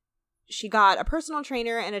 and she got a personal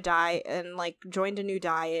trainer and a diet and like joined a new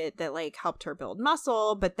diet that like helped her build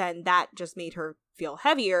muscle, but then that just made her feel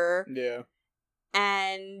heavier. Yeah.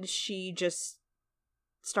 And she just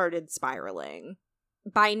started spiraling.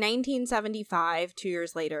 By 1975, 2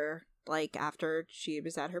 years later, like after she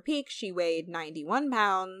was at her peak, she weighed 91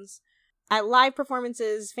 pounds. At live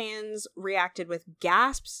performances, fans reacted with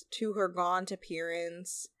gasps to her gaunt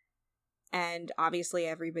appearance. And obviously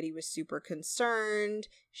everybody was super concerned.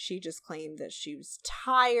 She just claimed that she was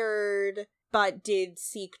tired, but did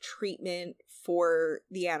seek treatment for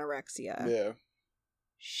the anorexia. Yeah.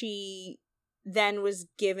 She then was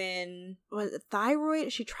given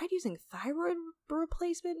thyroid. She tried using thyroid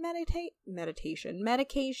replacement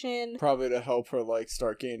medication. Probably to help her, like,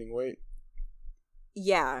 start gaining weight.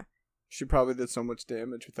 Yeah. She probably did so much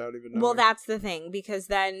damage without even knowing. Well, that's the thing, because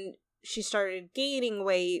then she started gaining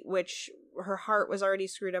weight, which her heart was already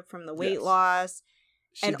screwed up from the weight loss.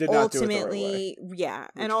 She and did not do it the right ultimately, way. yeah,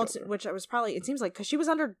 which I was probably, it seems like, because she was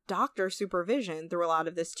under doctor supervision through a lot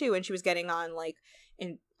of this too, and she was getting on like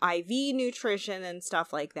in IV nutrition and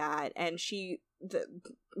stuff like that, and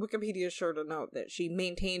Wikipedia is sure to note that she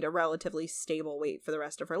maintained a relatively stable weight for the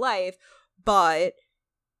rest of her life, but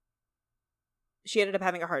she ended up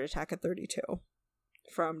having a heart attack at 32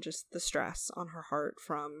 from just the stress on her heart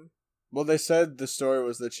from... Well, they said the story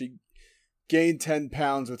was that she gained 10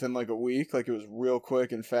 pounds within like a week. Like, it was real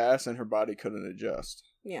quick and fast, and her body couldn't adjust.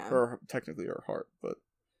 Yeah. Technically her heart, but...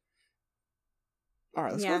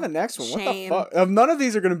 Alright, let's Yeah. go to the next one. Shame. What the fuck? None of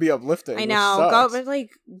these are going to be uplifting. I which know. sucks.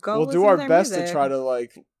 Go We'll listen do our their best music. to try to,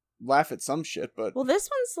 like, laugh at some shit, but... Well, this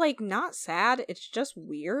one's, like, not sad. It's just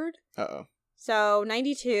weird. Uh-oh. So,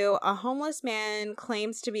 92, a homeless man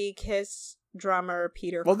claims to be Kiss drummer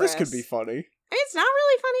Peter Well, Criss. this could be funny. I mean, it's not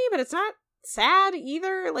really funny, but it's not sad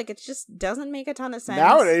either. Like, it just doesn't make a ton of sense.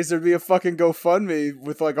 Nowadays, there'd be a fucking GoFundMe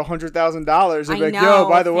with like $100,000. They'd be like, know, yo,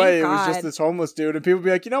 by the way, thank it was just God. this homeless dude. And people would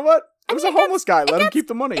be like, you know what? It was a homeless guy. Let him keep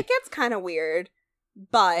the money. It gets kind of weird,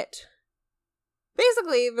 but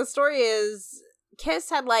basically, the story is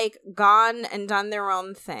Kiss had, like, gone and done their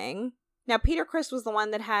own thing. Now, Peter Criss was the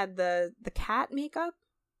one that had the cat makeup.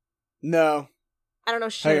 No. I don't know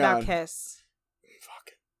shit Hang about on. Kiss.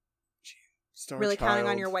 Fuck. Star Really Child. counting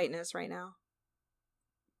on your whiteness right now.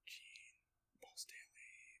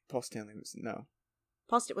 Paul Stanley was... No.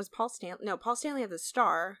 Paul Stanley. No, Paul Stanley had the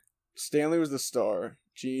star. Stanley was the star.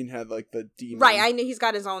 Gene had like the demon. Right, I knew he's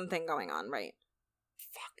got his own thing going on, right.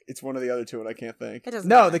 Fuck. It's one of the other two and I can't think. It doesn't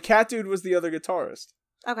No, matter. the cat dude was the other guitarist.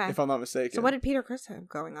 Okay. If I'm not mistaken. So what did Peter Criss have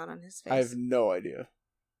going on his face? I have no idea.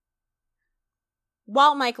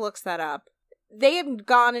 While Mike looks that up, they had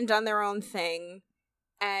gone and done their own thing,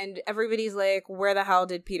 and everybody's like, where the hell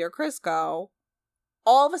did Peter Criss go?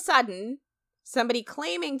 All of a sudden, somebody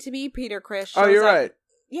claiming to be Peter Criss shows Oh, you're up. right.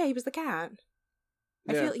 Yeah, he was the cat.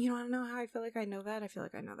 I Yeah. feel, you want to know how I feel like I know that? I feel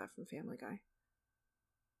like I know that from Family Guy.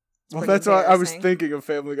 Well, pretty that's why I was embarrassing. thinking of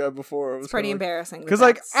Family Guy before. It's pretty embarrassing. Because,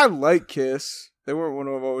 like, I like Kiss. They weren't one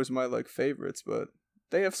of always my, like, favorites, but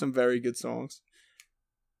they have some very good songs.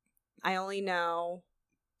 I only know...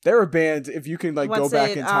 They're a band, if you can, like, go What's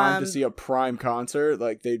back it, in time to see a prime concert,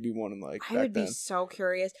 like, they'd be one in, like, I back would be then. so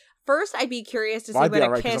curious. First, I'd be curious to see Well, I'd be what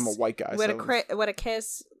alright a because Kiss... I'm a white guy. what a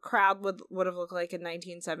Kiss crowd would have looked like in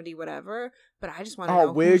 1970, whatever. But I just want to Oh,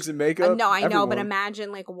 know wigs and makeup? no, I know, but Everyone.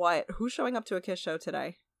 imagine like who's showing up to a Kiss show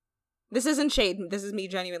today? This isn't shade. This is me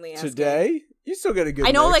genuinely asking. Today? You still get a good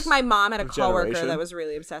I know, mix like my mom had a of coworker generation. that was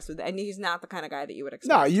really obsessed with it, and he's not the kind of guy that you would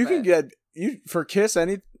expect. No, you can but- get for Kiss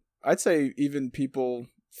I'd say even people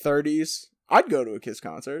 30s. I'd go to a Kiss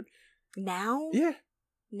concert. now. Yeah.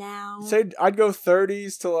 Now. Say I'd go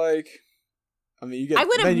 30s to like. I mean, you get. I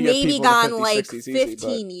would have then you get maybe people in the gone 50s, like 60s easy,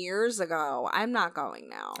 15 years ago. I'm not going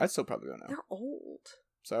now. but I'd still probably go now. They're old.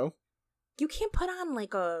 So You can't put on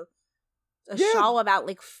like a Yeah. show about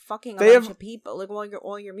like fucking a They bunch have- of people. Like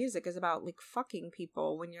all your music is about like fucking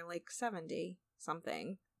people when you're like 70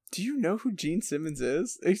 something. Do you know who Gene Simmons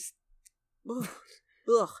is?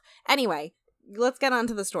 Ugh. Anyway, let's get on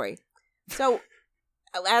to the story. So,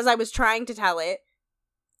 as I was trying to tell it,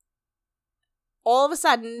 all of a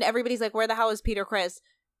sudden, everybody's like, where the hell is Peter Criss?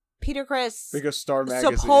 Peter Criss because Star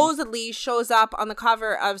Magazine supposedly shows up on the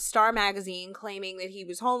cover of Star Magazine claiming that he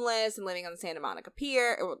was homeless and living on the Santa Monica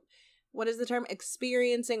Pier. What is the term?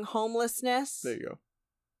 Experiencing homelessness. There you go.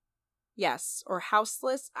 Yes, or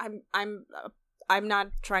houseless. I'm not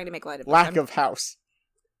trying to make light of it. Lack of house.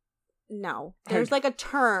 No. There's like a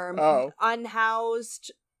term. Oh.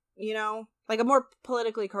 Unhoused, like a more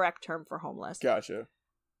politically correct term for homeless. Gotcha.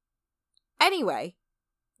 Anyway,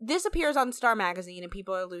 this appears on Star Magazine and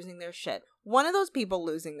people are losing their shit. One of those people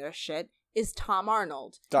losing their shit is Tom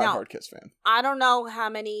Arnold. Die-hard Kiss fan. I don't know how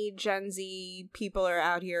many Gen Z people are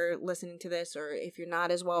out here listening to this, or if you're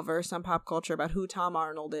not as well versed on pop culture about who Tom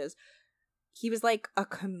Arnold is. He was like a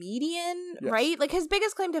comedian, yes. right? Like his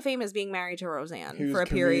biggest claim to fame is being married to Roseanne for a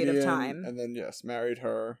period of time. And then, yes, married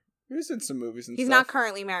her. He was in some movies and He's stuff. not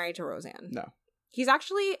currently married to Roseanne. No. He's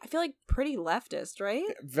actually, I feel like, pretty leftist, right?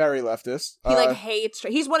 Very leftist. He hates.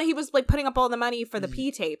 He was like putting up all the money for the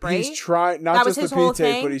P tape, right? He's trying not that just the P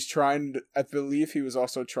tape, but he's trying. I believe he was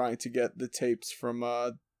also trying to get the tapes from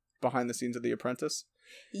behind the scenes of The Apprentice.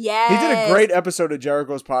 Yeah, he did a great episode of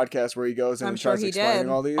Jericho's podcast where he goes and tries explaining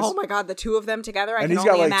all these. Oh my god, the two of them together! I and can he's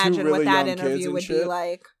got, only like, imagine really what that young interview would be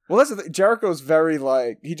like. Well, that's the thing. Jericho's very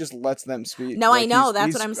he just lets them speak. No, like, I know.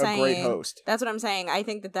 He's what I'm saying. A great host. That's what I'm saying. I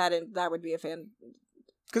think that would be a fan.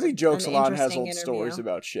 Because he jokes a lot and has old interview. stories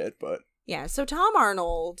about shit, but yeah. So Tom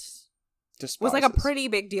Arnold was like a pretty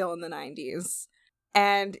big deal in the 90s.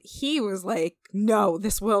 And he was like, no,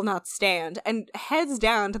 this will not stand. And heads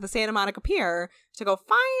down to the Santa Monica Pier to go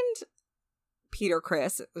find Peter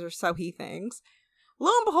Criss, or so he thinks. Lo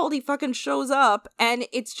and behold, he fucking shows up, and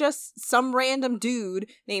it's just some random dude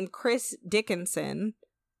named Chris Dickinson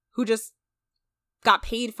who just got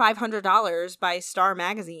paid $500 by Star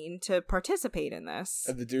Magazine to participate in this.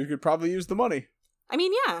 And the dude could probably use the money. I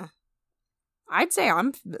mean, yeah. I'd say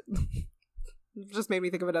just made me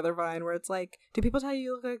think of another Vine where it's like, do people tell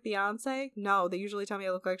you look like Beyonce? No, they usually tell me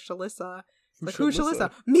I look like Shalissa. Like, who's Shalissa?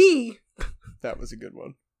 Me! That was a good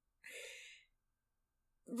one.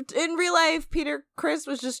 In real life, Peter Criss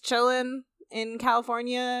was just chilling in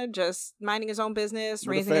California, just minding his own business,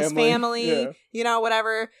 with raising his family,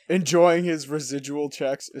 whatever. Enjoying his residual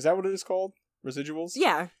checks. Is that what it is called? Residuals?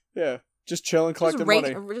 Yeah. Yeah. Just chilling, collecting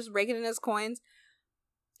money. Just raking in his coins.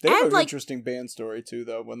 They have an interesting band story, too,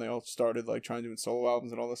 though, when they all started trying to do solo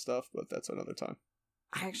albums and all this stuff, but that's another time.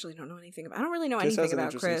 I actually don't know anything about... I don't really know anything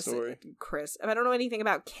about Chris. I don't know anything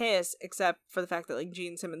about Kiss, except for the fact that,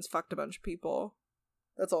 Gene Simmons fucked a bunch of people.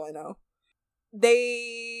 That's all I know.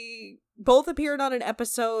 They both appeared on an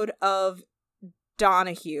episode of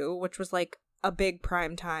Donahue, which was, a big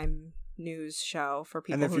primetime news show for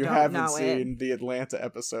people who don't know it. And if you haven't seen the Atlanta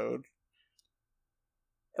episode...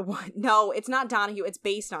 What? No, it's not Donahue. It's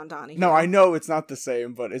based on Donahue. No, I know it's not the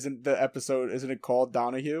same, but isn't it called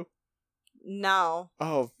Donahue? No.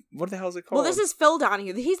 Oh, what the hell is it called? Well, this is Phil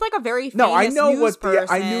Donahue. He's a very famous I know news person.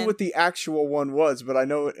 I knew what the actual one was, but I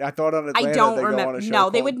thought on Atlanta I don't they remember. Go on a show no,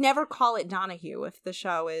 they would never call it Donahue if the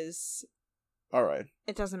show is. All right.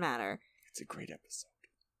 It doesn't matter. It's a great episode.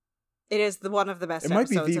 It is one of the best. It might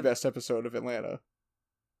be the best episode of Atlanta.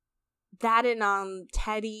 That and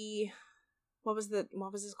Teddy. What was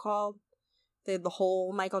this called? The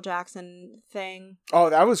whole Michael Jackson thing. Oh,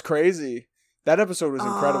 that was crazy. That episode was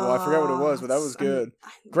incredible. I forgot what it was, but that was good.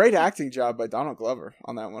 Great acting job by Donald Glover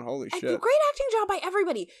on that one. Holy shit. Great acting job by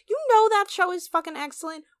everybody. You know that show is fucking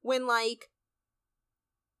excellent when,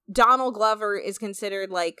 Donald Glover is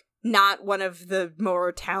considered, not one of the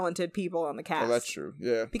more talented people on the cast. Oh, that's true.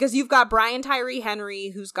 Yeah. Because you've got Brian Tyree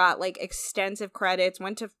Henry, who's got, extensive credits,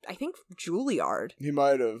 went to, I think, Juilliard. He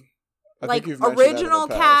might have. Original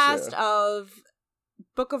cast of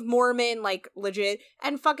Book of Mormon, legit.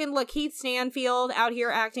 And fucking Lakeith Stanfield out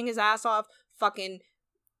here acting his ass off. Fucking,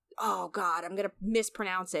 oh god, I'm gonna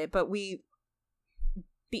mispronounce it, but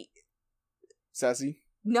Sassy?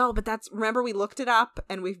 No, but remember we looked it up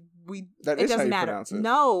and it doesn't matter. Pronounce it.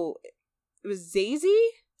 No, it was Zazie?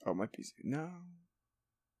 Oh, it might be. No.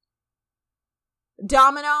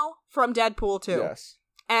 Domino from Deadpool 2. Yes.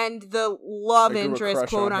 And the love interest,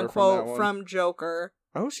 quote unquote, from Joker.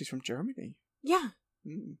 Oh, she's from Germany. Yeah.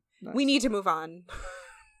 Nice. We need to move on.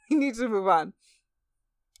 We need to move on.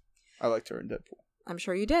 I liked her in Deadpool. I'm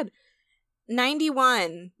sure you did.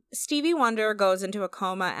 91. Stevie Wonder goes into a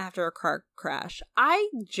coma after a car crash. I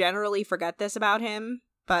generally forget this about him,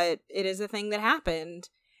 but it is a thing that happened.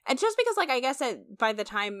 And just because, I guess by the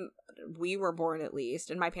time we were born, at least,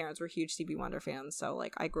 and my parents were huge Stevie Wonder fans, so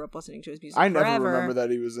like I grew up listening to his music I forever. never remember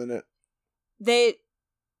that he was in it. That,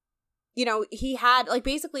 you know, he had like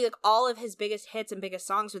basically like all of his biggest hits and biggest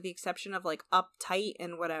songs, with the exception of like Uptight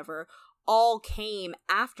and whatever, all came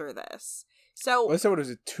after this. So What was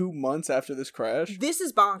it, 2 months after this crash? this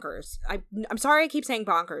is bonkers. I'm sorry I keep saying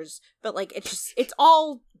bonkers, but like it's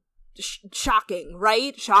all shocking,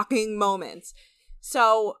 right? Shocking moments.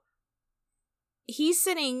 So he's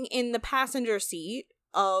sitting in the passenger seat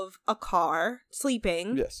of a car,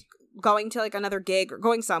 sleeping, Yes. going to like another gig or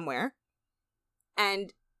going somewhere,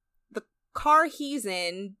 and the car he's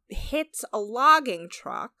in hits a logging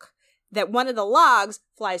truck. That one of the logs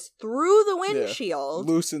flies through the windshield,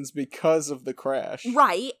 Loosens because of the crash.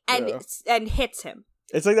 right, and hits him.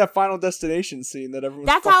 It's like that Final Destination scene that everyone's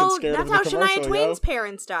That's fucking how scared of. that's in how the Shania commercial, Twain's yo.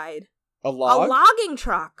 parents died. A log? A logging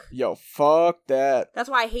truck. Yo, fuck that. That's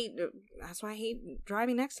why I hate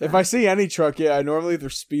driving next to If them. I see any truck, I normally either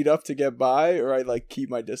speed up to get by or I like keep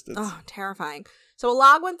my distance. Oh, terrifying. So a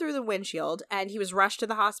log went through the windshield and he was rushed to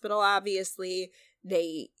the hospital, obviously.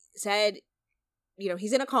 They said, you know,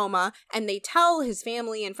 he's in a coma, and they tell his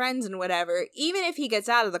family and friends and whatever, even if he gets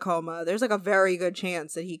out of the coma, there's like a very good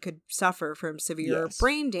chance that he could suffer from severe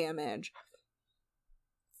brain damage.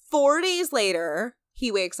 4 days later,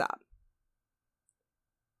 he wakes up.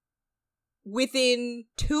 Within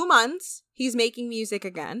 2 months, he's making music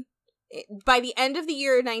again. By the end of the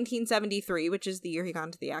year 1973, which is the year he got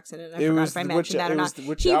into the accident, I forgot if I mentioned that or not,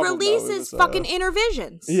 he releases fucking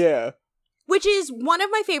Intervisions. Yeah. Which is one of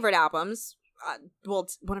my favorite albums. Well,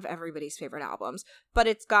 it's one of everybody's favorite albums. But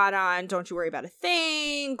it's got on Don't You Worry About a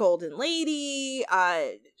Thing, Golden Lady,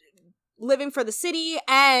 Living for the City,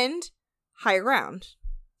 and Higher Ground.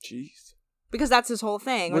 Jeez. Because that's his whole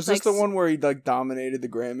thing. Was this the one where he like dominated the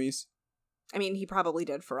Grammys? I mean, he probably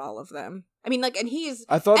did for all of them. I mean, like, and he's...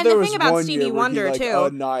 I thought and there the was thing about one Stevie year Wonder, where he, like,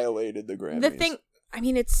 too. annihilated the Grammys. The thing... I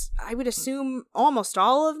mean, it's... I would assume almost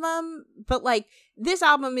all of them. But, like, this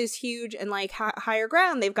album is huge. And, like, Higher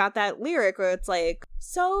Ground, they've got that lyric where it's like,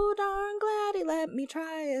 so darn glad he let me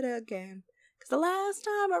try it again. 'Cause the last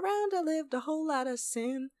time around I lived a whole lot of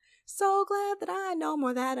sin. So glad that I know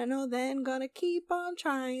more that I know then. Gonna keep on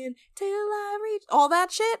trying till I reach... All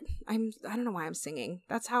that shit? I don't know why I'm singing.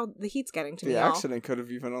 That's how the heat's getting to me. The y'all. accident could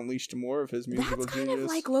have even unleashed more of his musical That's genius. kind of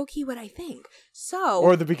like low-key what I think. So...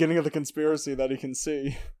 Or the beginning of the conspiracy that he can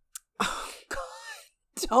see. Oh,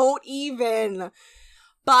 God. Don't even.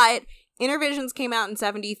 But Intervisions came out in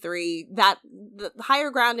 73. That the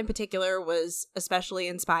Higher Ground in particular was especially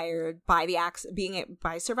inspired by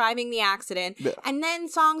by surviving the accident. Yeah. And then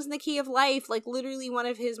Songs in the Key of Life, like literally one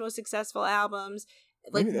of his most successful albums.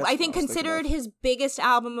 Like, I think considered his biggest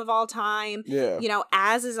album of all time. Yeah. You know,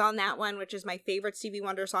 As is on that one, which is my favorite Stevie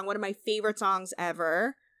Wonder song, one of my favorite songs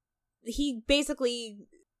ever. He basically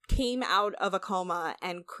came out of a coma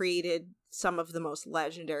and created some of the most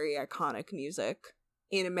legendary, iconic music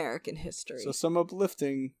in American history. So some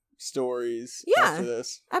uplifting stories after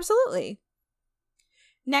this. Absolutely.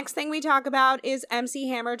 Next thing we talk about is MC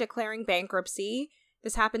Hammer declaring bankruptcy.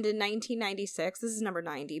 This happened in 1996. This is number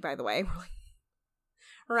 90, by the way. We're like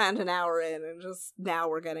around an hour in, and just now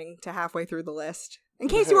we're getting to halfway through the list. In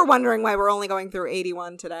case you were wondering why we're only going through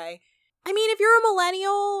 81 today. I mean, if you're a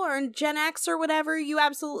millennial or Gen X or whatever, you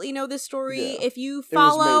absolutely know this story. Yeah. If you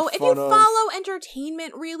follow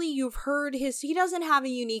entertainment, really, you've heard he doesn't have a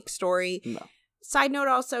unique story. No. Side note,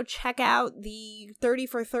 also check out the 30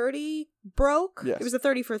 for 30 broke. Yes. It was a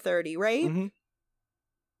 30 for 30, right? Mm-hmm.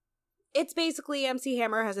 It's basically MC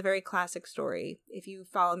Hammer has a very classic story. If you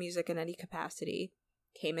follow music in any capacity,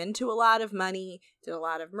 came into a lot of money, did a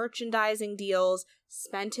lot of merchandising deals,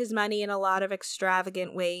 spent his money in a lot of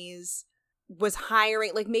extravagant ways, was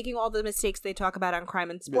hiring, like making all the mistakes they talk about on Crime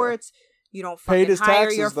and Sports. Yeah. You don't fucking his hire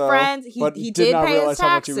taxes, your though, friends. He did not pay realize his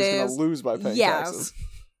how much taxes. he was going to lose by paying taxes.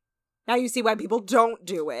 Now you see why people don't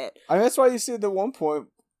do it. I mean, that's why you see at the one point,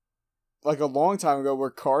 like a long time ago, where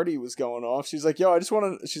Cardi was going off. She's like, yo,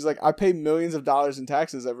 she's like, I pay millions of dollars in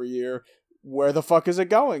taxes every year. Where the fuck is it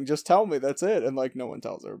going? Just tell me. That's it. And like, no one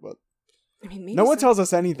tells her, but I mean, no one tells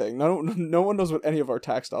us anything. No one knows what any of our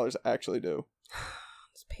tax dollars actually do.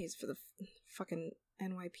 This pays for the fucking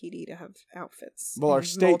NYPD to have outfits. Well, our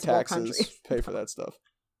state taxes countries. pay for that stuff.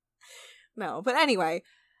 No, but anyway.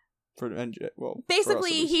 For NJ, well,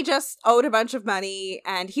 basically, he just owed a bunch of money,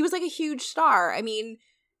 and he was like a huge star. I mean,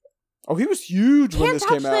 he was huge when this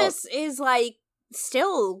came out. Can't Touch This is like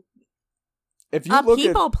still if you a look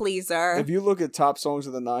people pleaser. If you look at top songs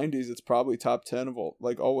of the 90s, it's probably top 10 of all,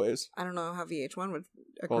 like always. I don't know how VH1 would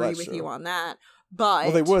agree with true. you on that, but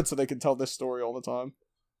well, they would, so they could tell this story all the time.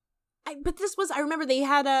 But this was, I remember they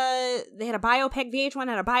had a biopic, VH1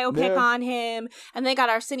 had a biopic on him, and they got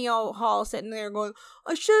Arsenio Hall sitting there going,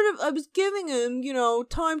 I was giving him,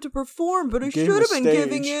 time to perform, but I should have been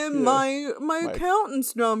giving him my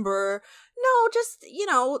accountant's number. No, just,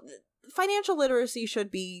 financial literacy should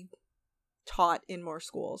be taught in more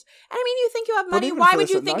schools. And I mean, you think you have money, why would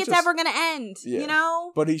you think it's ever going to end,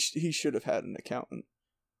 But he should have had an accountant.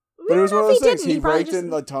 But it was one of those things. He raked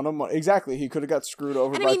in a ton of money. Exactly. He could have got screwed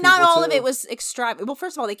over by people. And I mean, not all of it was extravagant. Well,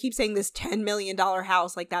 first of all, they keep saying this $10 million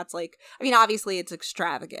house. Like, that's like, I mean, obviously it's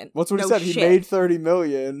extravagant. Well, that's what he said. He made $30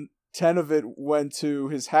 million. 10 of it went to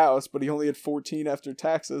his house, but he only had 14 after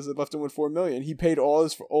taxes. It left him with $4 million. He paid all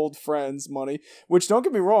his old friends money, which, don't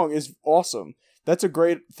get me wrong, is awesome. That's a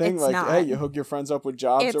great thing. It's like, hey, you hook your friends up with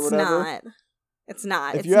jobs or whatever. It's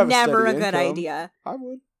not. It's never a good idea. I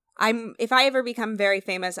would. If I ever become very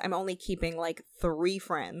famous, I'm only keeping like 3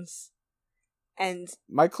 friends. And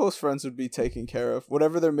my close friends would be taken care of.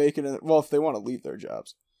 Whatever they're making, well, if they want to leave their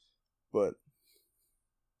jobs. But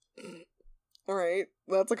all right,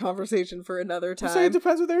 that's a conversation for another time. So it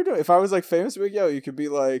depends what they're doing. If I was like famous, like, yo, you could be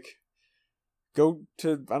like, go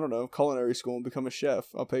to, I don't know, culinary school and become a chef.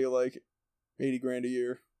 I'll pay you like $80,000 a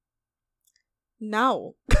year.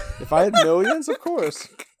 No. If I had millions, of course.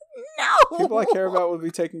 No. People I care about would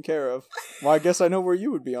be taken care of. Well, I guess I know where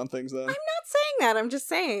you would be on things then. I'm not saying that. I'm just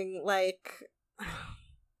saying, like,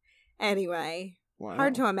 anyway. Wow.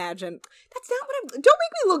 Hard to imagine. That's not what I'm... Don't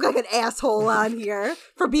make me look like an asshole on here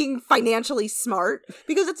for being financially smart.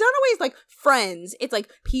 Because it's not always, like, friends. It's,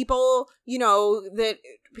 like, people, that...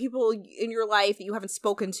 People in your life that you haven't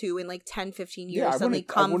spoken to in, like, 10, 15 years suddenly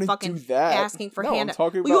come fucking asking for handouts.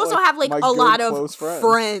 Well, you also have, like, a lot of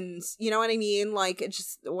friends. You know what I mean? Like, it's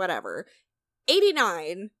just... Whatever.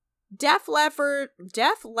 89... Def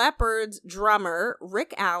Leppard's drummer,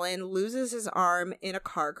 Rick Allen, loses his arm in a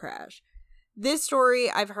car crash. This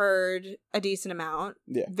story I've heard a decent amount.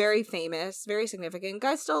 Yeah. Very famous, very significant.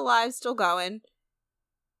 Guy's still alive, still going.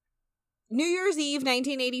 New Year's Eve,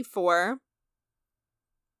 1984.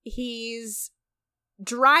 He's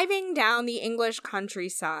driving down the English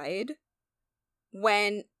countryside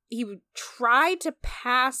when he tried to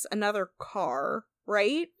pass another car,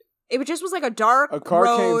 right? It just was like a dark road. A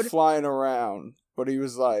car came flying around, but he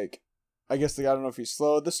was like, I guess I don't know if he's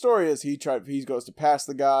slow. The story is he goes to pass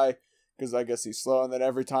the guy because I guess he's slow, and then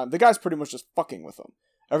every time the guy's pretty much just fucking with him.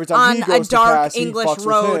 Every time he goes to pass, on a dark English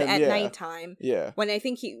road at nighttime. Yeah. When I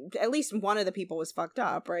think at least one of the people was fucked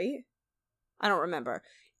up, right? I don't remember.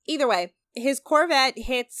 Either way, his Corvette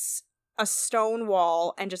hits a stone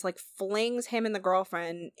wall and just like flings him and the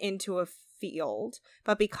girlfriend into a field.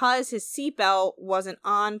 But because his seatbelt wasn't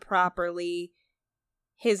on properly,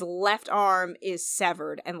 his left arm is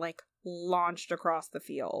severed and like launched across the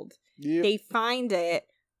field. Yep. They find it,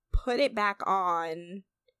 put it back on,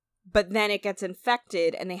 but then it gets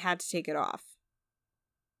infected and they had to take it off.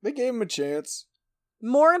 They gave him a chance.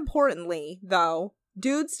 More importantly, though,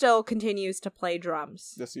 dude still continues to play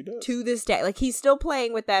drums. Yes, he does. To this day. Like, he's still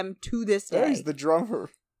playing with them to this day. Yeah, he's the drummer.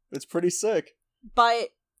 It's pretty sick. But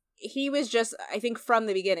he was just, I think from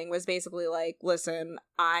the beginning, was basically like, listen,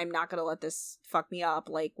 I'm not going to let this fuck me up.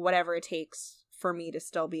 Like, whatever it takes for me to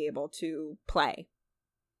still be able to play.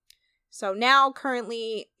 So now,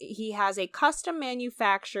 currently, he has a custom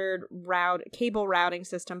manufactured cable routing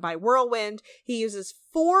system by Whirlwind. He uses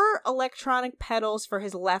 4 electronic pedals for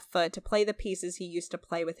his left foot to play the pieces he used to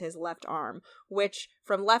play with his left arm, which,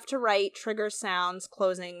 from left to right, triggers sounds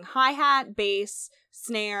closing hi-hat, bass,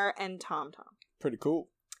 snare, and tom-tom. Pretty cool.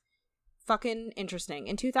 Fucking interesting.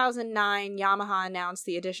 In 2009, Yamaha announced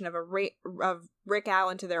the addition of Rick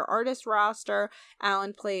Allen to their artist roster.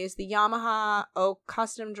 Allen plays the Yamaha Oak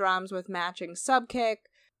custom drums with matching subkick.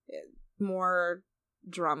 More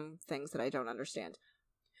drum things that I don't understand.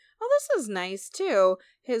 Oh, this is nice, too.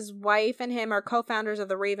 His wife and him are co-founders of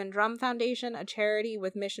the Raven Drum Foundation, a charity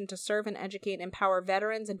with mission to serve and educate and empower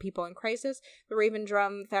veterans and people in crisis. The Raven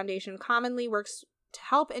Drum Foundation commonly works to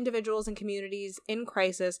help individuals and communities in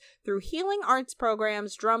crisis through healing arts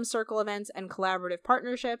programs, drum circle events, and collaborative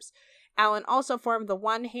partnerships. Allen also formed the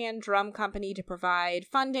One Hand Drum Company to provide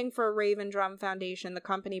funding for Raven Drum Foundation. The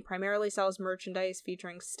company primarily sells merchandise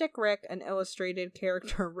featuring Stick Rick, an illustrated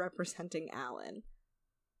character representing Allen.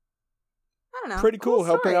 I don't know. Pretty cool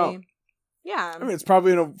helping out. Yeah. I mean, it's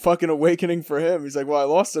probably a fucking awakening for him. He's like, well, I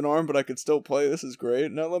lost an arm, but I could still play. This is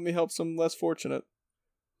great. Now let me help some less fortunate.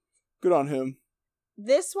 Good on him.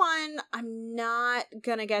 This one, I'm not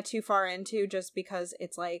gonna get too far into just because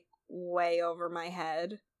it's, like, way over my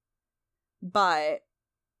head. But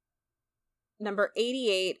number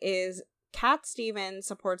 88 is Cat Stevens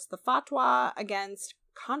supports the fatwa against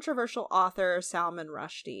controversial author Salman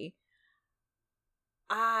Rushdie.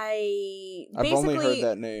 I've only heard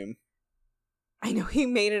that name. I know he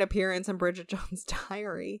made an appearance in Bridget Jones'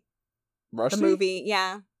 Diary. Rushdie? The movie,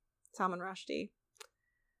 yeah. Salman Rushdie.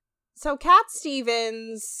 So Cat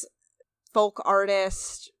Stevens, folk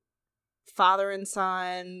artist, father and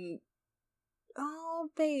son. Oh,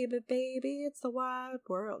 baby, baby, it's the wide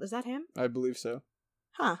world. Is that him? I believe so.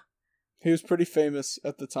 Huh. He was pretty famous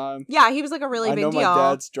at the time. Yeah, he was like a really big deal. I know my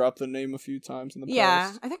dad's dropped the name a few times in the past.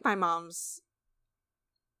 Yeah, I think my mom's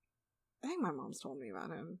told me about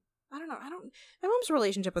him. I don't know. My mom's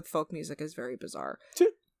relationship with folk music is very bizarre.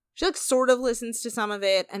 She like sort of listens to some of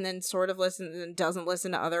it and then sort of listens and doesn't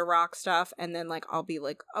listen to other rock stuff. And then like, I'll be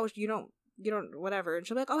like, oh, you don't, whatever. And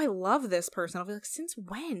she'll be like, oh, I love this person. I'll be like, since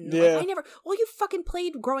when? Yeah. Like, all you fucking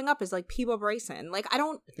played growing up is like Peebo Bryson. Like, I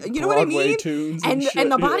don't, you know Broadway what I mean? Tunes and shit,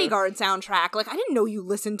 the Bodyguard soundtrack. Like, I didn't know you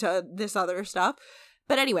listened to this other stuff.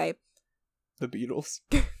 But anyway. The Beatles.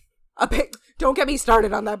 Don't get me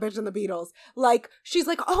started on that bitch and the Beatles. Like, she's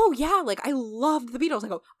like, oh yeah, like I loved the Beatles. I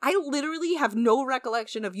go, I literally have no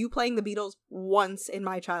recollection of you playing the Beatles once in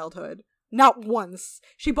my childhood. Not once.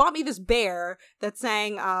 She bought me this bear that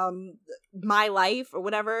sang My Life or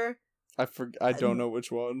whatever. I don't know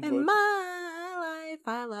which one. In my life,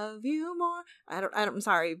 I love you more. I'm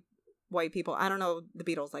sorry, white people. I don't know the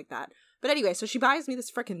Beatles like that. But anyway, so she buys me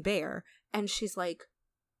this frickin' bear and she's like,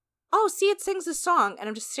 oh, see, it sings this song. And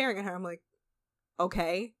I'm just staring at her. I'm like,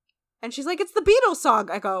 okay. And she's like, it's the Beatles song.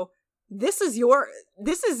 I go, this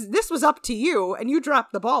was up to you and you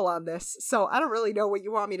dropped the ball on this. So I don't really know what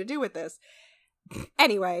you want me to do with this.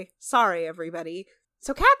 Anyway, sorry, everybody.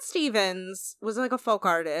 So Cat Stevens was like a folk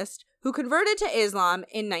artist who converted to Islam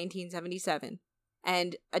in 1977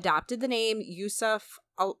 and adopted the name Yusuf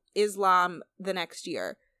Islam the next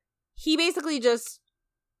year. He basically just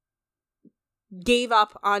gave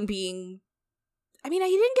up on being, I mean,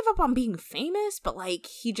 he didn't give up on being famous, but like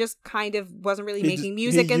he just kind of wasn't really making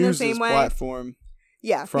music in the same way. Platform.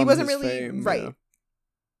 Yeah, he wasn't really fame, right. Yeah.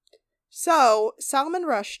 So Salman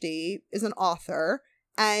Rushdie is an author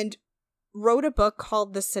and wrote a book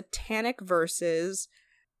called The Satanic Verses.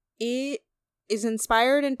 It is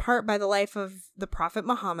inspired in part by the life of the Prophet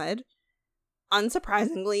Muhammad.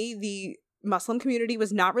 Unsurprisingly, the Muslim community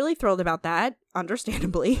was not really thrilled about that,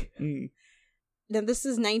 understandably. Now, this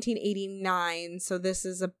is 1989, so this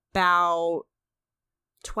is about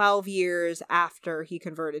 12 years after he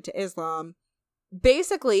converted to Islam.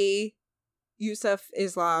 Basically, Yusuf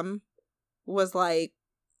Islam was like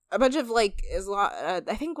a bunch of like Islam,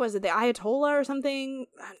 I think was it the Ayatollah or something?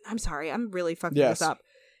 I'm sorry, I'm really fucking this up.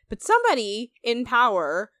 But somebody in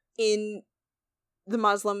power in the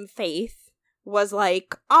Muslim faith was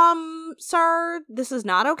like, sir, this is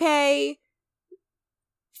not okay.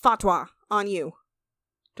 Fatwa on you.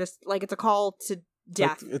 Just like it's a call to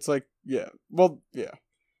death. It's like, yeah. Well, yeah.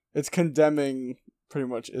 It's condemning pretty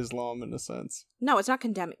much Islam in a sense. No, it's not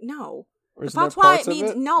condemning. No. Or the fatwa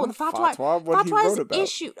means no. The fatwa is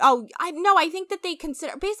issued. Oh, I think that they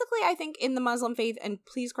consider basically. I think in the Muslim faith, and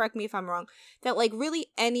please correct me if I'm wrong, that like really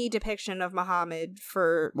any depiction of Muhammad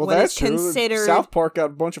for what is considered. South Park got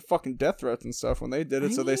a bunch of fucking death threats and stuff when they did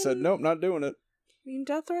it, so they said nope, not doing it. I mean,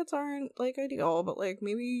 death threats aren't like ideal, but like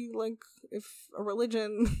maybe like if a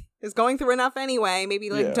religion is going through enough anyway, maybe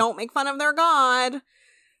like don't make fun of their god.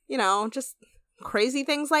 You know, just crazy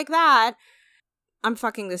things like that. I'm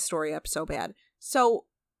fucking this story up so bad. So,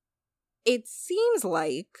 it seems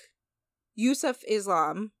like Yusuf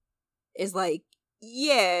Islam is like,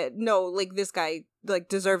 yeah, no, like this guy like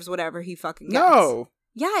deserves whatever he fucking gets. No.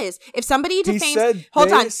 Yes. If somebody defames,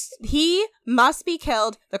 hold on, he must be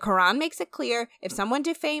killed. The Quran makes it clear. If someone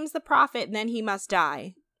defames the prophet, then he must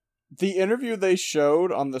die. The interview they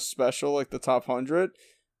showed on the special, like the top 100,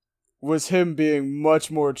 was him being much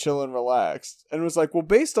more chill and relaxed. And it was like, well,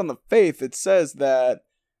 based on the faith, it says that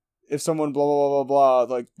if someone blah, blah, blah, blah,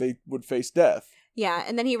 blah, like, they would face death. Yeah,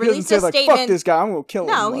 and then he released a statement. Like, fuck this guy, I'm gonna kill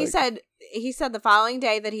him. No, like, he said the following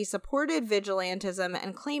day that he supported vigilantism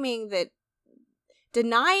and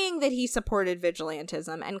denying that he supported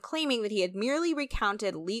vigilantism and claiming that he had merely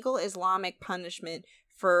recounted legal Islamic punishment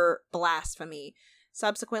for blasphemy.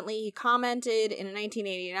 Subsequently, he commented in a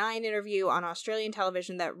 1989 interview on Australian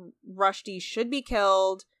television that Rushdie should be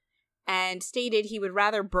killed and stated he would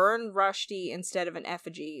rather burn Rushdie instead of an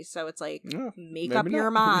effigy. So it's like, make up your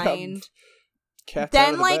mind.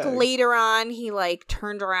 Then, like, later on, he, like,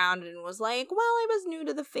 turned around and was like, well, I was new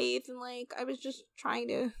to the faith and, like, I was just trying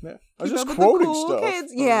to I was just quoting cool stuff.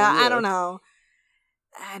 Kids. Yeah, I don't know.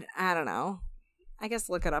 I don't know. I guess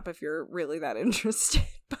look it up if you're really that interested.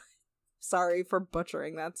 Sorry for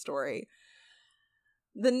butchering that story.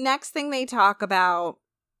 The next thing they talk about,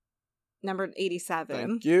 number 87.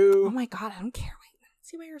 Thank you. Oh my god, I don't care. Wait,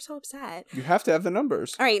 see why you're so upset. You have to have the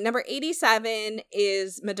numbers. All right, number 87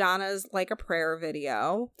 is Madonna's Like a Prayer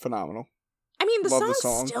video. Phenomenal. I mean, the Love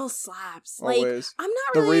song still slaps. Always. Like, I'm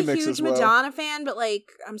not The really a remix huge as well. Madonna fan, but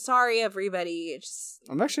like, I'm sorry, everybody. It's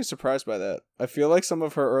just... I'm actually surprised by that. I feel like some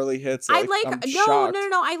of her early hits. I I'm no. shocked.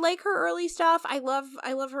 I like her early stuff. I love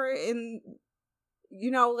her in,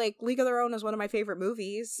 like League of Their Own is one of my favorite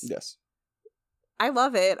movies. Yes. I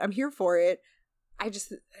love it. I'm here for it.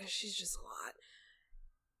 She's just a lot.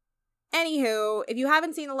 Anywho, if you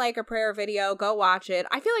haven't seen the Like a Prayer video, go watch it.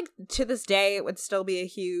 I feel like to this day it would still be a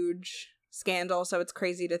huge scandal, so it's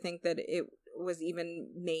crazy to think that it was even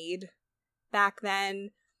made back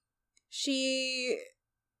then.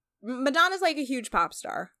 Madonna's like a huge pop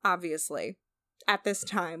star, obviously, at this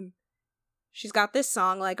time. She's got this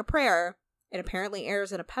song, Like a Prayer. It apparently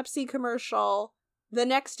airs in a Pepsi commercial. The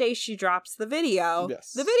next day she drops the video.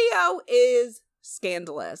 Yes. The video is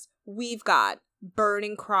scandalous. We've got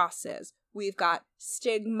burning crosses. We've got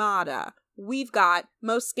stigmata. We've got,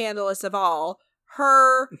 most scandalous of all,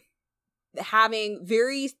 her having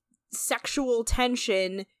very sexual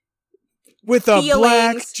tension with a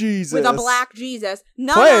black feelings Jesus. With a black Jesus.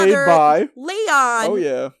 None Played other by Leon. Oh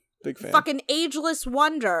yeah, big fan. Fucking ageless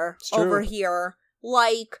wonder over here.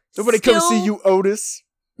 Like, nobody come to see you, Otis.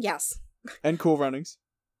 Yes. And Cool Runnings.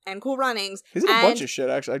 And Cool Runnings. He's in a bunch of shit,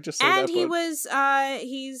 actually. I just said that. And he was, I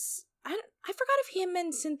forgot if him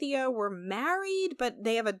and Cynthia were married, but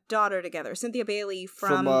they have a daughter together. Cynthia Bailey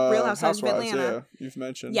from Real Housewives of Atlanta. Yeah, you've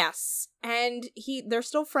mentioned. Yes. And they're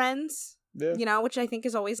still friends. Yeah. Which I think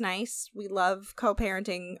is always nice. We love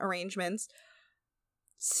co-parenting arrangements.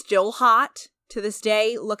 Still hot to this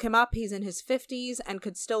day. Look him up. He's in his 50s and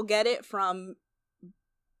could still get it from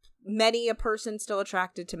many a person still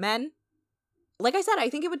attracted to men. Like I said, I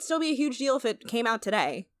think it would still be a huge deal if it came out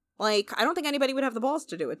today. Like, I don't think anybody would have the balls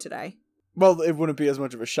to do it today. Well, it wouldn't be as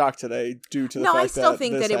much of a shock today due to the fact that No, I still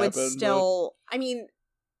think this that it would happened, still... I mean,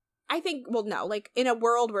 I think, well, no, like, in a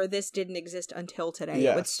world where this didn't exist until today,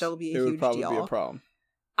 it would still be a huge deal. It would probably be a problem.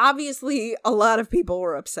 Obviously, a lot of people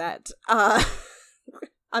were upset.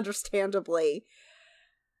 Understandably.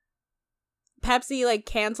 Pepsi, like,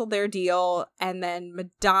 canceled their deal, and then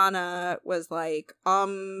Madonna was like,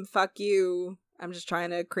 fuck you. I'm just trying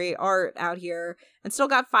to create art out here. And still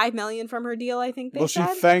got $5 million from her deal, I think they said.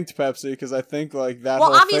 Well, she thanked Pepsi, because I think, like, that well,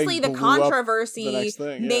 whole obviously, thing the blew controversy up the next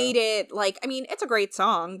thing, made it, like, I mean, it's a great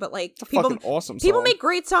song, but, like, it's a fucking awesome song. People make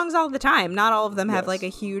great songs all the time. Not all of them have, like, a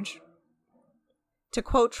huge... To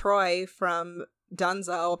quote Troy from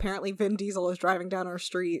Dunzo, apparently Vin Diesel is driving down our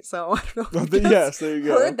street, so I don't know if you yes, there you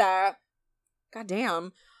go. heard that. God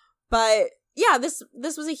damn. But, yeah, this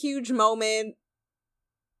was a huge moment.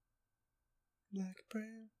 Like a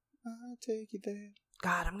prayer, I'll take you there.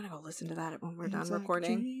 God, I'm gonna go listen to that when we're done like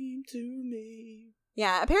recording. A dream to me.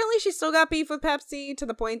 Yeah, apparently she still got beef with Pepsi to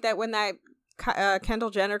the point that when that Kendall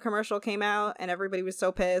Jenner commercial came out and everybody was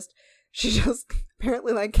so pissed, she just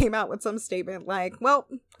apparently, like, came out with some statement like, well,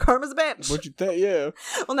 karma's a bitch. What'd you think? Yeah.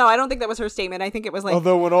 Well, no, I don't think that was her statement. I think it was like...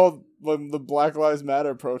 Although when the Black Lives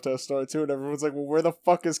Matter protests started too, and everyone's like, well, where the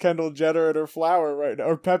fuck is Kendall Jenner and her flower right now?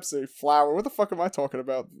 Or Pepsi. Flower. What the fuck am I talking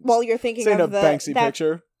about? Well, you're thinking of a Banksy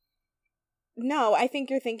picture. No, I think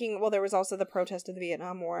you're thinking, well, there was also the protest of the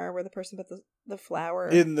Vietnam War where the person put the flower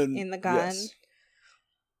in the gun. Yes.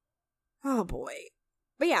 Oh, boy.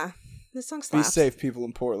 But yeah, this song slaps. Be safe, people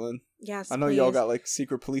in Portland. Yes, I know please. y'all got, like,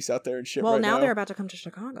 secret police out there and shit well, right now. Well, now they're about to come to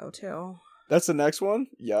Chicago, too. That's the next one?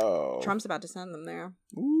 Yo. Trump's about to send them there.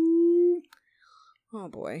 Ooh. Oh,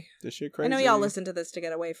 boy. This shit crazy. I know y'all listen to this to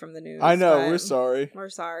get away from the news. I know, we're sorry. We're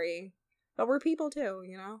sorry. But we're people, too,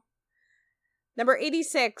 you know? Number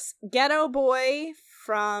 86, Ghetto Boy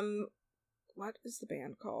from... What is the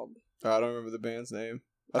band called? I don't remember the band's name.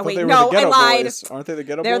 I Oh, thought wait, they were no, the Ghetto I lied. Boys. Aren't they the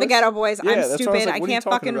Ghetto Boys? They're the Ghetto Boys. Yeah, I'm that's stupid. like, I can't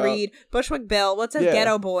fucking read. Bushwick Bill. What's a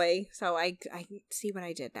Ghetto Boy? So I see what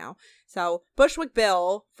I did now. So Bushwick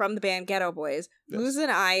Bill from the band Ghetto Boys loses an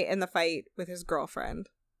eye in the fight with his girlfriend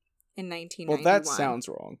in 1991. Well, that sounds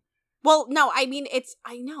wrong. Well, no, I mean,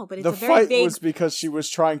 I know, but it's the a very fight vague... was because she was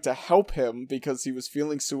trying to help him because he was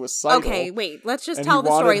feeling suicidal. Okay, wait, let's just tell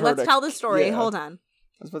the story. Let's tell the story. Yeah. Hold on.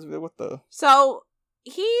 I was about to be what the... So,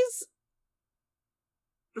 he's...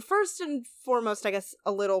 First and foremost, I guess,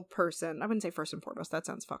 a little person. I wouldn't say first and foremost. That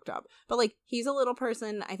sounds fucked up. But, like, he's a little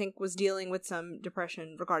person, I think, was dealing with some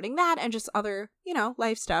depression regarding that and just other,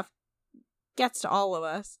 life stuff. Gets to all of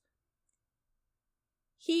us.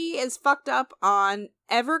 He is fucked up on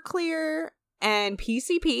Everclear and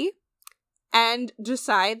PCP and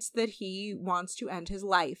decides that he wants to end his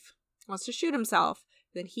life. Wants to shoot himself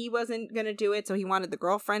that he wasn't gonna do it, so he wanted the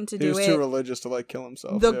girlfriend to He do was it. too religious to like kill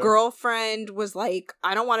himself. The yeah. girlfriend was like,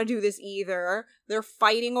 I don't want to do this either. They're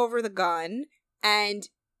fighting over the gun, and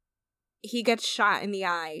he gets shot in the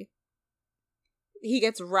eye. He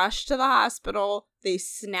gets rushed to the hospital. They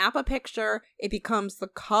snap a picture. It becomes the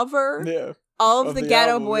cover Yeah. of the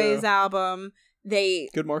Ghetto album, Boys yeah. album. They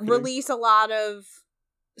Good marketing. release a lot of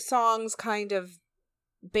songs kind of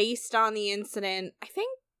based on the incident. I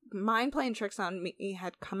think Mind Playing Tricks on Me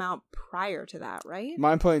had come out prior to that, right?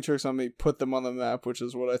 Mind Playing Tricks on Me put them on the map, which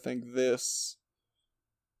is what I think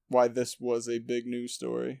why this was a big news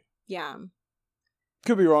story. Yeah.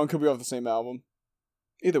 Could be wrong, could be off the same album.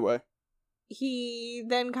 Either way. He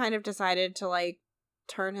then kind of decided to like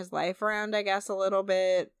turn his life around, I guess, a little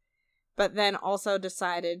bit, but then also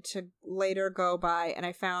decided to later go by, and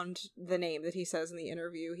I found the name that he says in the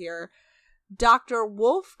interview here, Dr.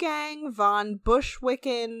 Wolfgang von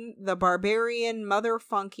Buschwicken, the Barbarian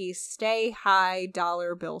Motherfunky Stay High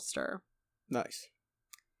Dollar Billster. Nice.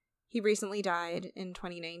 He recently died in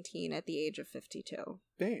 2019 at the age of 52.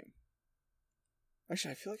 Damn.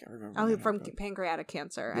 Actually, I feel like I remember. Oh, that from happening. pancreatic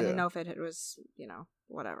cancer. I Yeah. didn't know if it was,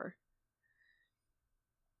 whatever.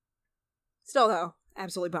 Still, though,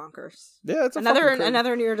 absolutely bonkers. Yeah, it's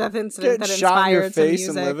another near-death incident Getting that shot in your inspired some face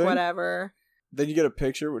and music, living. whatever. Then you get a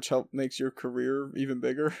picture, which makes your career even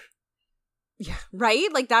bigger. Yeah, right?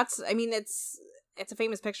 Like, that's, I mean, it's a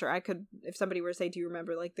famous picture. I could, if somebody were to say, do you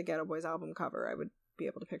remember, like, the Ghetto Boys album cover, I would be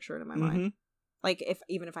able to picture it in my mind. Like,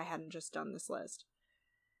 even if I hadn't just done this list.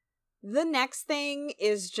 The next thing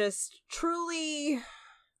is just truly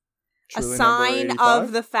a sign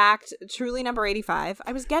of the fact, truly number 85.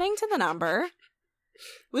 I was getting to the number.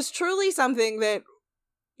 Was truly something that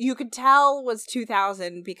you could tell was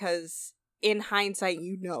 2000 because in hindsight,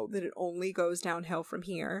 you know that it only goes downhill from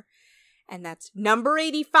here. And that's number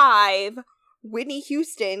 85, Whitney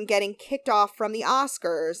Houston getting kicked off from the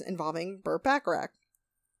Oscars involving Burt Bacharach.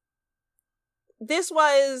 This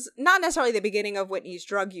was not necessarily the beginning of Whitney's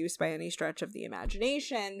drug use by any stretch of the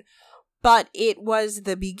imagination, but it was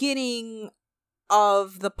the beginning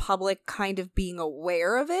of the public kind of being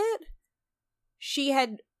aware of it. She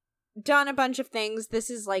had done a bunch of things. This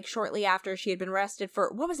is like shortly after she had been arrested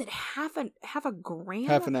for, what was it, half a gram?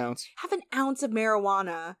 Half an ounce. Half an ounce of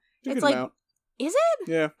marijuana. It's It's like, amount. is it?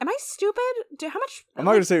 Yeah. Am I stupid? How much? I'm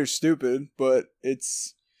not going to say you're stupid, but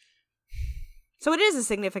it's... So it is a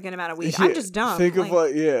significant amount of weed. Yeah, I'm just dumb. Think of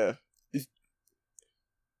yeah.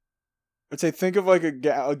 I'd say think of like a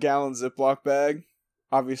gallon Ziploc bag.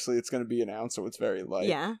 Obviously, it's going to be an ounce, so it's very light.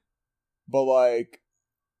 Yeah. But like,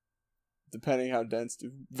 depending how dense,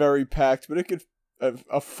 very packed. But it could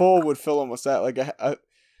a full would fill almost that. Like I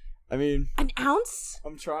mean, an ounce.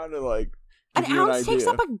 I'm trying to like An give you ounce takes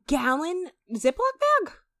idea. up a gallon Ziploc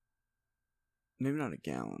bag. Maybe not a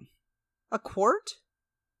gallon. A quart.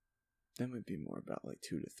 That would be more about like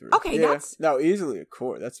 2 to 3. Okay, yeah. that's No, easily a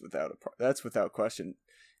quart. That's without question.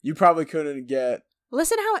 You probably couldn't get.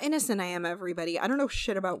 Listen how innocent I am, everybody. I don't know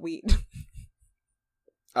shit about weed.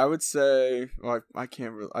 I would say, well, I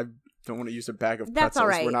can't really. I don't want to use a bag of That's pretzels. all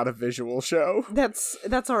right. We're not a visual show. That's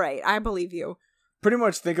all right. I believe you. Pretty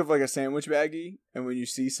much think of like a sandwich baggie, and when you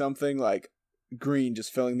see something like green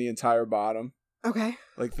just filling the entire bottom, Okay.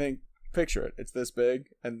 like picture it. It's this big,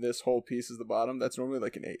 and this whole piece is the bottom. That's normally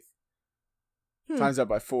like an eighth. Times that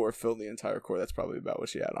by 4, fill the entire quart. That's probably about what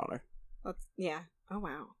she had on her. Yeah. Oh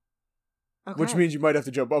wow. Okay. Which means you might have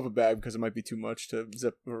to jump up a bag because it might be too much to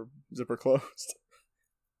zip her closed.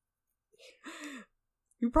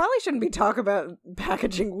 You probably shouldn't be talking about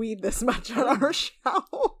packaging weed this much on our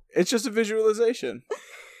show. It's just a visualization.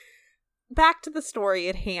 Back to the story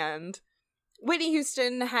at hand. Whitney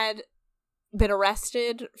Houston had been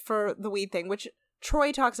arrested for the weed thing, which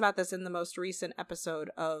Troy talks about this in the most recent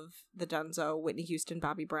episode of The Dunzo. Whitney Houston,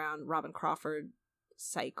 Bobby Brown, Robin Crawford,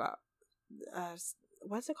 Psycho.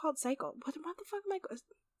 What's it called? Psycho. What the fuck am I...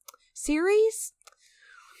 Series?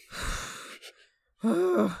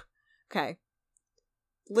 Okay.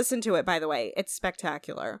 Listen to it, by the way. It's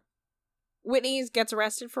spectacular. Whitney gets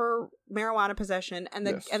arrested for marijuana possession, and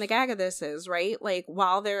the gag of this is, right, like,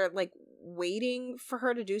 while they're, like, waiting for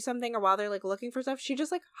her to do something, or while they're, like, looking for stuff, she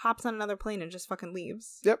just, like, hops on another plane and just fucking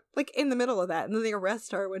leaves. Yep. Like, in the middle of that, and then they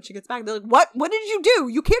arrest her when she gets back. They're like, what did you do?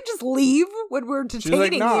 You can't just leave when we're detaining you.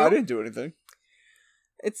 She's like, no, I didn't do anything.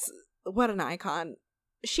 It's, what an icon.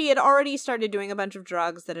 She had already started doing a bunch of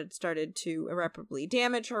drugs that had started to irreparably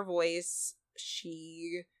damage her voice.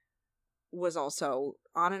 She was also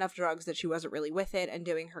on enough drugs that she wasn't really with it and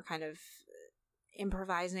doing her kind of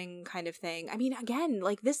improvising kind of thing. I mean, again,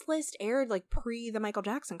 like, this list aired, like, pre the Michael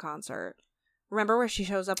Jackson concert. Remember where she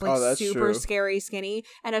shows up like Oh, that's super true. scary skinny?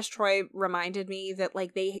 And as Troy reminded me that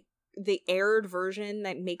like the aired version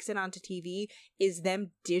that makes it onto TV is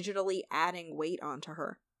them digitally adding weight onto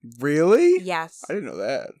her. Really? Yes. I didn't know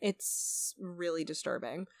that. It's really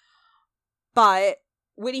disturbing. But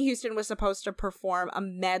Whitney Houston was supposed to perform a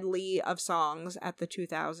medley of songs at the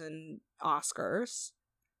 2000 Oscars.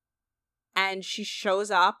 And she shows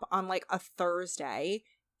up on like a Thursday,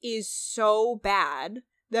 is so bad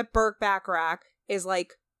that Burt Bacharach is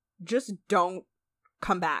like, just don't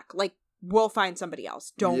come back. Like, we'll find somebody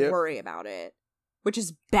else. Don't worry about it. Which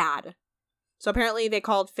is bad. So apparently they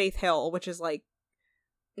called Faith Hill, which is like,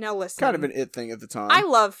 now listen. Kind of an it thing at the time. I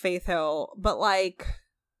love Faith Hill, but like,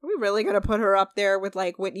 are we really going to put her up there with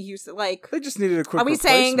like Whitney Houston? Like, they just needed a quick Are we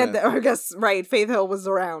saying that, I guess, right, Faith Hill was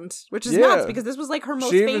around, which is nuts because this was like her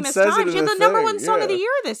most famous time. She had the number one song of the year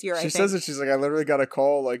this year, I think. She says it, she's like, I literally got a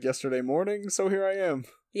call like yesterday morning, so here I am.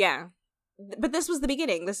 Yeah. But this was the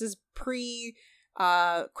beginning. This is pre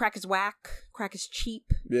Crack is Whack, Crack is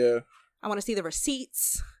Cheap. Yeah. I want to see the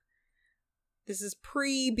receipts. This is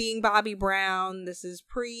pre being Bobby Brown. This is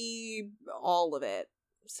pre all of it.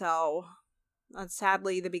 So that's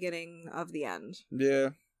sadly the beginning of the end. Yeah.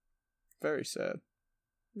 Very sad.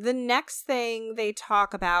 The next thing they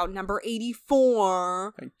talk about, number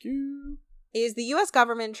 84. Thank you. Is the U.S.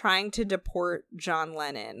 government trying to deport John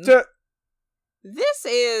Lennon. This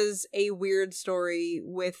is a weird story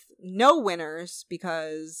with no winners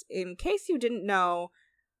because, in case you didn't know,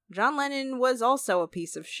 John Lennon was also a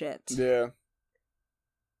piece of shit. Yeah.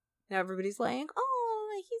 Now everybody's like,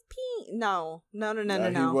 oh, he's pee. No. He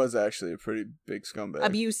was actually a pretty big scumbag.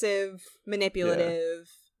 Abusive, manipulative.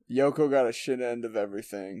 Yeah. Yoko got a shit end of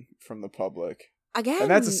everything from the public. Again. And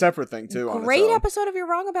that's a separate thing, too. Great episode of You're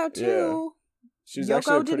Wrong About, too. Yeah. She's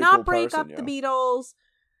Yoko did not break up the Beatles.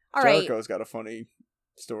 All right. Jericho's got a funny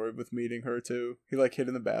story with meeting her, too. He, like, hid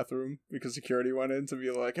in the bathroom because security went in to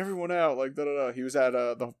be like, everyone out, like, da-da-da. He was at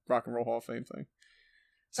the Rock and Roll Hall of Fame thing.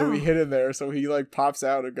 So he hid in there, so he, like, pops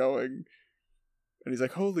out and going, and he's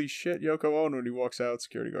like, holy shit, Yoko Ono. When he walks out,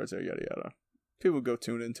 security guards there, yada, yada. People go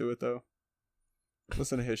tune into it, though.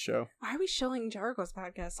 Listen to his show. Why are we shilling Jericho's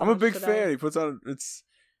podcast so I'm a big fan. He puts on,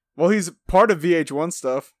 he's part of VH1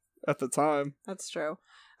 stuff at the time. That's true.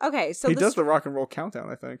 Okay, so he does the Rock and Roll Countdown,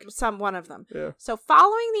 I think. One of them. Yeah. So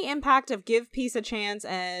following the impact of Give Peace a Chance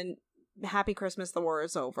and Happy Christmas, the War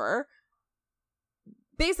is Over,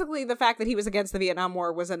 basically the fact that he was against the Vietnam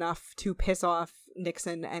War was enough to piss off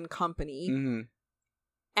Nixon and company. Mm-hmm.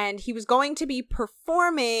 And he was going to be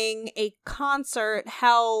performing a concert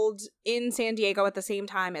held in San Diego at the same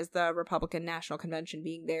time as the Republican National Convention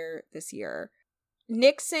being there this year.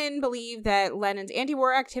 Nixon believed that Lennon's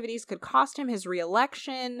anti-war activities could cost him his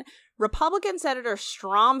re-election. Republican Senator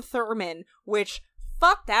Strom Thurmond, which,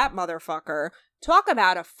 fuck that motherfucker, talk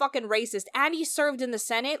about a fucking racist, and he served in the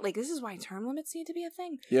Senate. Like, this is why term limits need to be a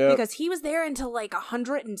thing. Yeah. Because he was there until, like,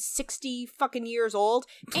 160 fucking years old,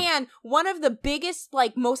 and one of the biggest,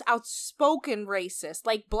 like, most outspoken racists.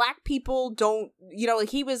 Like, black people don't, like,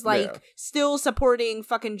 he was, like, still supporting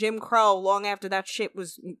fucking Jim Crow long after that shit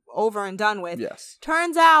was over and done with. Yes.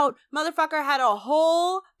 Turns out, motherfucker had a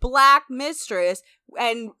whole black mistress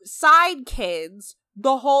and side kids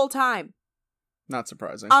the whole time. Not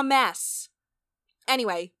surprising. A mess.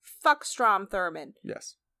 Anyway, fuck Strom Thurmond.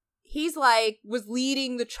 Yes. He's like, was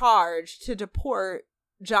leading the charge to deport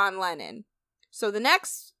John Lennon. So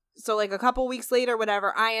like a couple weeks later,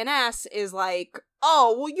 whatever, INS is like,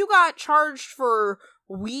 oh, well, you got charged for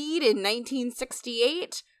weed in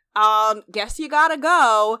 1968? Guess you gotta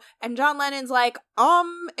go. And John Lennon's like,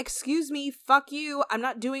 excuse me, fuck you. I'm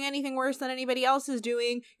not doing anything worse than anybody else is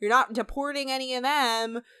doing. You're not deporting any of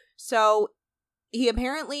them. So he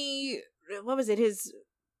apparently, what was it, his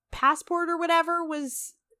passport or whatever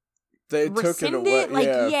was they took it away.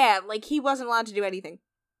 Like he wasn't allowed to do anything.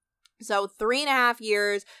 So 3.5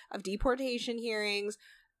 years of deportation hearings.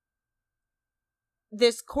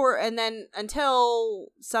 This court, and then until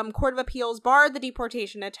some court of appeals barred the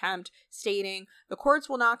deportation attempt, stating the courts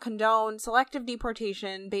will not condone selective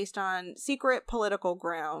deportation based on secret political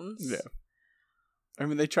grounds. Yeah. I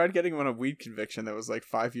mean, they tried getting him on a weed conviction that was like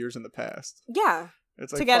 5 years in the past. Yeah.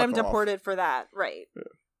 It's like, to get him off. Deported for that. Right. Yeah.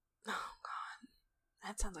 Oh, God.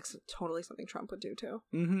 That sounds like totally something Trump would do, too.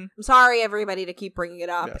 Mm-hmm. I'm sorry, everybody, to keep bringing it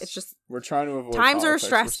up. Yes. It's just... We're trying to avoid times politics. are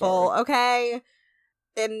stressful, okay?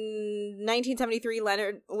 In 1973,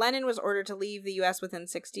 Lennon was ordered to leave the U.S. within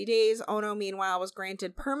 60 days. Ono, meanwhile, was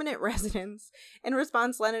granted permanent residence. In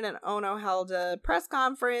response, Lennon and Ono held a press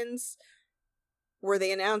conference where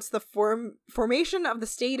they announced the formation of the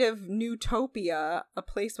state of Newtopia, a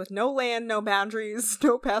place with no land, no boundaries,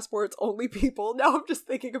 no passports, only people. Now I'm just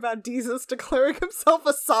thinking about Jesus declaring himself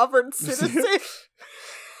a sovereign citizen.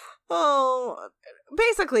 Oh,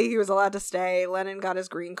 basically he was allowed to stay. Lennon got his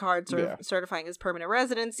green card certifying his permanent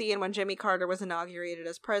residency, and when Jimmy Carter was inaugurated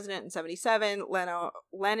as president in 1977,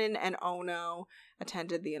 Lennon and Ono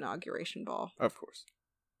attended the inauguration ball. Of course.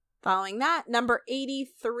 Following that, number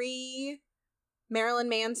 83, Marilyn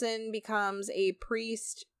Manson becomes a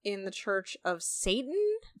priest in the Church of Satan.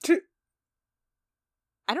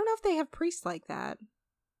 I don't know if they have priests like that.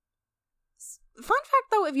 Fun fact,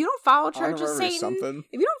 though, if you don't follow Church of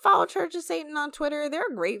Satan, on Twitter, they're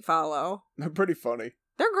a great follow. They're pretty funny.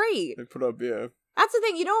 They're great. They put up, yeah. That's the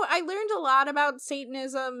thing. You know, I learned a lot about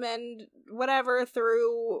Satanism and whatever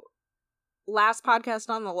through last podcast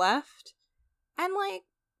on the left. And, like,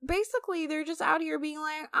 basically, they're just out here being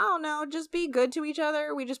like, I don't know, just be good to each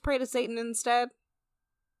other. We just pray to Satan instead.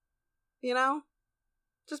 You know?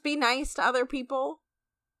 Just be nice to other people.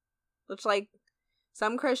 Which, like,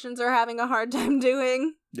 some Christians are having a hard time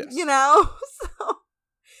doing. Yes. You know? So,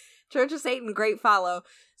 Church of Satan, great follow.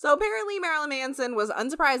 So, apparently, Marilyn Manson was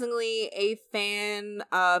unsurprisingly a fan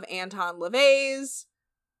of Anton LaVey's.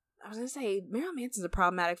 I was going to say, Marilyn Manson's a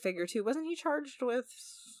problematic figure, too. Wasn't he charged with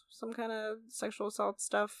some kind of sexual assault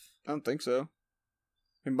stuff? I don't think so.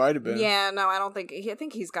 He might have been. Yeah, no, I don't think. I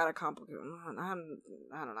think he's got a complicated. I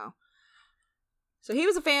don't know. So he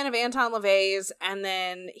was a fan of Anton LaVey's, and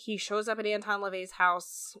then he shows up at Anton LaVey's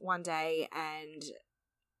house one day, and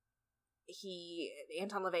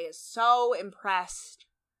Anton LaVey is so impressed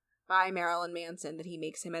by Marilyn Manson that he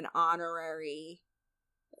makes him an honorary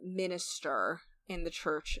minister in the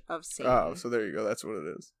Church of Satan. Oh, so there you go. That's what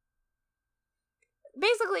it is.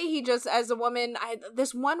 Basically, he just, as a woman,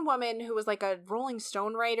 this one woman who was like a Rolling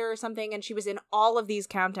Stone writer or something, and she was in all of these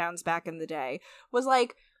countdowns back in the day, was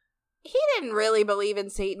like, he didn't really believe in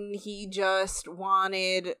Satan. He just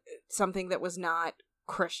wanted something that was not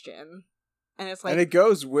Christian. And it's like, and it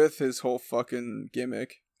goes with his whole fucking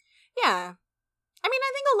gimmick. Yeah. I mean,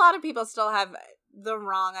 I think a lot of people still have the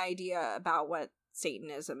wrong idea about what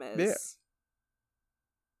Satanism is. Yeah.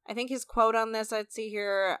 I think his quote on this, I'd see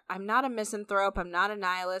here, I'm not a misanthrope, I'm not a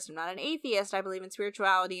nihilist, I'm not an atheist, I believe in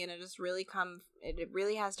spirituality, and it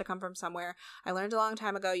really has to come from somewhere. I learned a long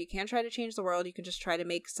time ago, you can't try to change the world, you can just try to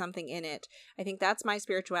make something in it. I think that's my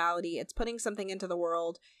spirituality, it's putting something into the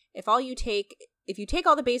world. If you take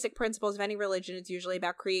all the basic principles of any religion, it's usually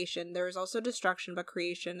about creation. There is also destruction, but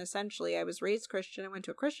creation. Essentially, I was raised Christian. I went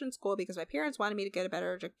to a Christian school because my parents wanted me to get a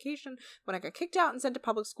better education. When I got kicked out and sent to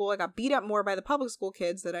public school, I got beat up more by the public school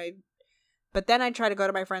kids but then I'd try to go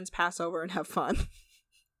to my friend's Passover and have fun.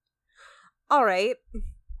 All right. But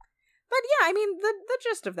yeah, I mean, the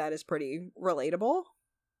gist of that is pretty relatable.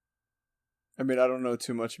 I mean, I don't know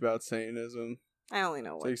too much about Satanism. I only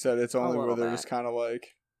know what. Like you said, it's only where they're just kind of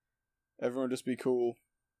like, everyone just be cool.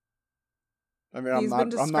 I mean,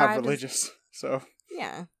 I'm not religious, so.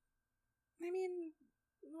 Yeah. I mean,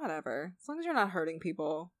 whatever. As long as you're not hurting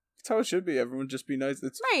people. That's how it should be. Everyone just be nice.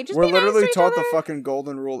 Right, just we're be nice literally to taught each other. the fucking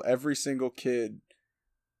golden rule every single kid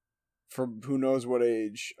from who knows what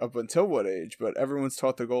age up until what age, but everyone's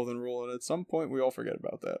taught the golden rule, and at some point we all forget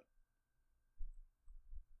about that.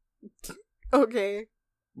 Okay.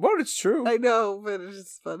 Well, it's true. I know, but it's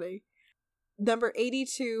just funny. Number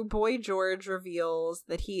 82, Boy George reveals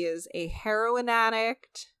that he is a heroin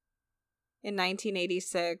addict in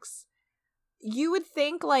 1986. You would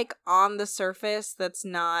think, like, on the surface, that's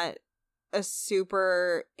not a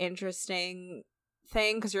super interesting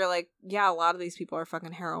thing, because you're like, yeah, a lot of these people are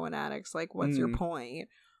fucking heroin addicts. Like, what's your point?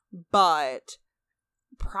 But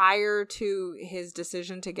prior to his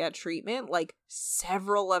decision to get treatment, like,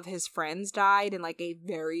 several of his friends died in, like, a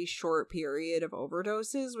very short period of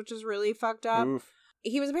overdoses, which is really fucked up. Oof.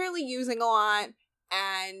 He was apparently using a lot,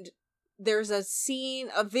 and there's a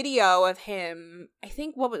video of him, I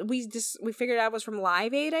think what we figured out was from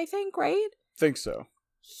Live Aid, I think, right? Think so.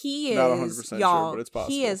 He is, not 100% y'all, sure, but it's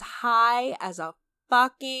possible. he is high as a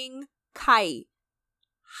fucking kite.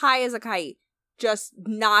 High as a kite. Just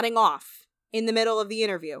nodding off in the middle of the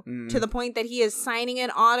interview, to the point that he is signing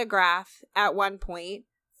an autograph at one point,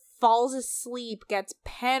 falls asleep, gets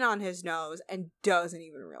pen on his nose, and doesn't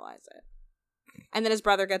even realize it. And then his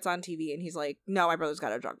brother gets on TV and he's like, no, my brother's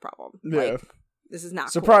got a drug problem. Yeah. Like, this is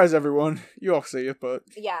not surprise cool. Everyone. You all see it, but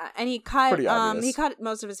yeah, and he cut obvious.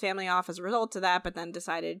 most of his family off as a result of that, but then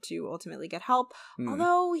decided to ultimately get help.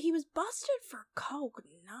 Although he was busted for coke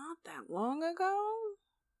not that long ago.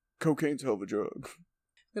 Cocaine's a hell of a drug.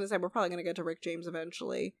 I'm gonna say we're probably gonna get to Rick James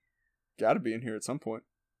eventually. Gotta be in here at some point.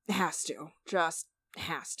 It has to. Just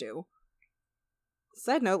Has to.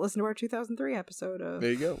 Side note, listen to our 2003 episode of...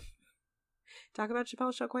 There you go. Talk about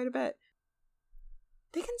Chappelle's Show quite a bit.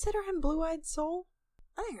 They consider him Blue-Eyed Soul?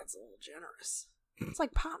 I think that's a little generous. It's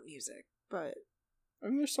like pop music, but... I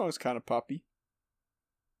mean, their song's kind of poppy.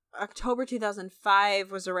 October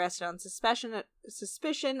 2005 was arrested on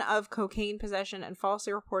suspicion of cocaine possession and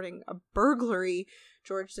falsely reporting a burglary.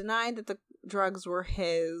 George denied that the drugs were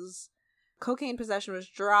his. Cocaine possession was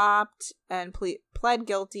dropped and pled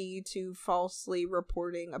guilty to falsely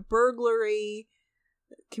reporting a burglary,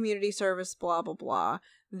 community service, blah, blah, blah.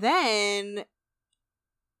 Then,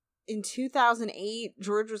 in 2008,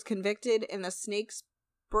 George was convicted in the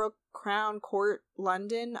Snakesbrook Crown Court,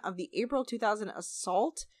 London, of the April 2000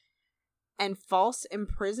 assault and false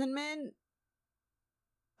imprisonment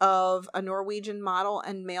of a Norwegian model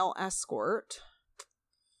and male escort.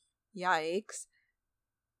 Yikes.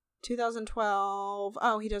 2012.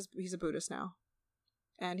 Oh, he's a Buddhist now.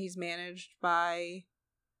 And he's managed by,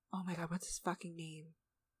 oh my god, what's his fucking name?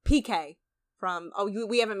 PK from,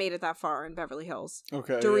 we haven't made it that far in Beverly Hills.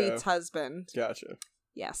 Okay. Dorit's husband. Gotcha.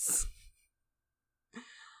 Yes.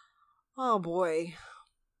 Oh boy.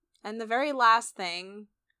 And the very last thing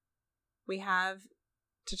we have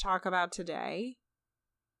to talk about today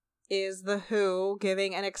is The Who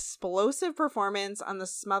giving an explosive performance on the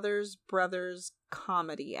Smothers Brothers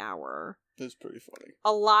Comedy Hour. That's pretty funny.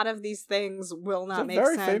 A lot of these things will not make sense.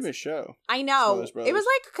 It's a very famous show. I know. It was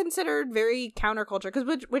like considered very counterculture,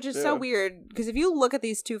 which is so weird. Because if you look at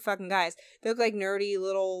these two fucking guys, they look like nerdy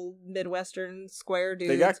little Midwestern square dudes.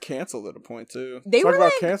 They got canceled at a point too. They Talk were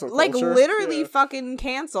about cancel culture. like literally fucking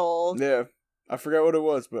canceled. Yeah, I forgot what it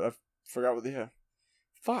was, but I forgot what. Yeah,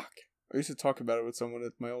 fuck. I used to talk about it with someone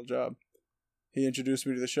at my old job. He introduced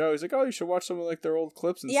me to the show. He's like, "Oh, you should watch some of like their old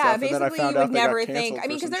clips and stuff." Yeah, basically, and then I found you would out never they got think. I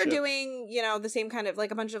mean, because they're shit. doing, the same kind of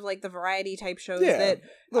like a bunch of like the variety type shows Yeah, that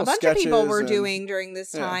a bunch of people were doing during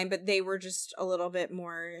this time, but they were just a little bit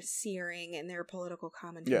more searing in their political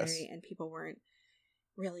commentary, and people weren't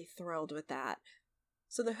really thrilled with that.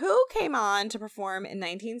 So the Who came on to perform in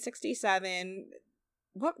 1967.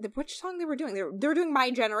 Which song they were doing? They were doing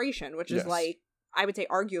 "My Generation," which is like, I would say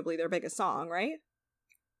arguably their biggest song, right?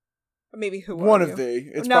 Or maybe Who one are of you?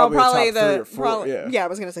 the it's probably the top 3 or 4. Yeah, I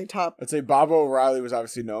was gonna say top. I'd say Bob O'Reilly was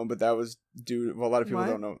obviously known, but that was due. Well, a lot of people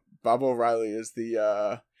don't know. Bob O'Reilly is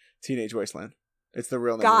the Teenage Wasteland. It's the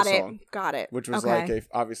real name of the song. Got it. Which was like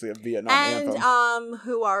obviously a Vietnam anthem. And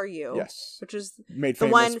Who Are You? Yes. Which is made the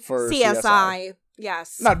famous one for CSI.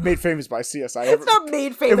 Yes. Not made famous by CSI. It's not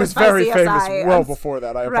made famous. It was by very CSI. famous well before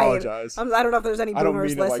that. I apologize. I don't know if there's any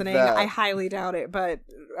boomers listening. Like I highly doubt it, but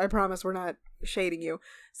I promise we're not shading you.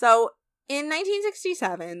 So in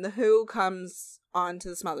 1967, The Who comes on to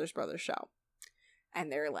the Smothers Brothers show.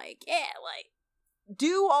 And they're like,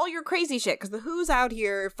 do all your crazy shit. Because The Who's out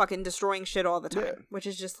here fucking destroying shit all the time. Yeah. Which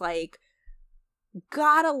is just like,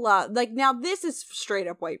 gotta love. Like, now this is straight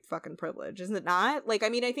up white fucking privilege, isn't it not? Like, I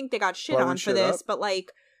mean, I think they got shit on for this, but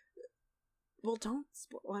like, well, don't.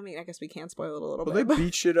 I mean, I guess we can spoil it a little bit. They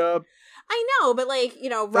beat shit up. I know, but like,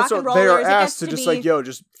 rock and rollers, they are asked to just like,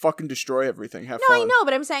 just fucking destroy everything. Have fun. No, I know,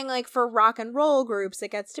 but I'm saying like for rock and roll groups,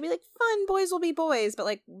 it gets to be like fun. Boys will be boys, but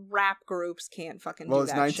like rap groups can't fucking do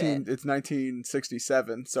that shit. It's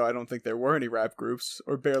 1967, so I don't think there were any rap groups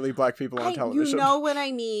or barely black people on television. You know what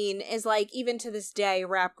I mean? Is like even to this day,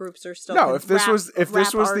 rap groups are still if this was the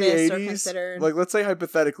 80s, like let's say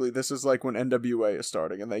hypothetically, this is like when NWA is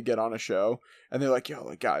starting and they get on a show and they're like, yo,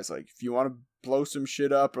 like guys, like if you want to blow some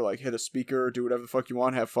shit up or like hit a speaker or do whatever the fuck you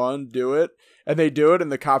want, have fun, do it. And they do it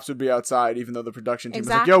and the cops would be outside even though the production team was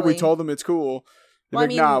like, yo, we told them it's cool. They're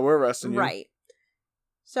nah, we're arresting you. Right.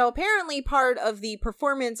 So apparently part of the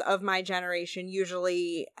performance of My Generation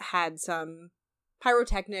usually had some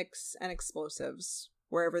pyrotechnics and explosives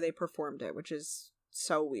wherever they performed it, which is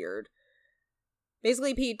so weird.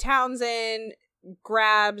 Basically, Pete Townsend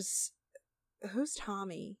grabs... Who's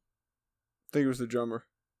Tommy? I think it was the drummer.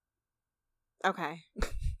 Okay.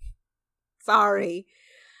 Sorry.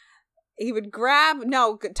 He would grab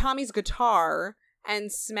Tommy's guitar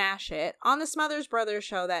and smash it. On the Smothers Brothers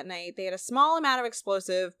show that night, they had a small amount of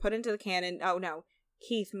explosive put into the cannon. Oh no,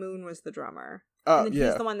 Keith Moon was the drummer. And then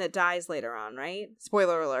he's the one that dies later on, right?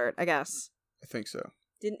 Spoiler alert, I guess. I think so.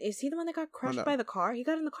 Is he the one that got crushed by the car? He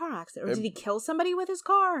got in the car accident. Or did he kill somebody with his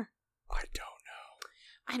car?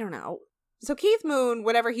 I don't know. So Keith Moon,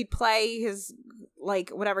 whenever he'd play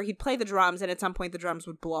he'd play the drums, and at some point the drums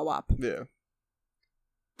would blow up. Yeah.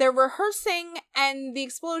 They're rehearsing, and the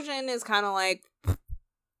explosion is kind of like,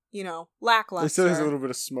 lackluster. They said there's a little bit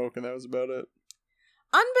of smoke, and that was about it.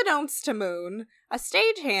 Unbeknownst to Moon, a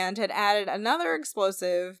stagehand had added another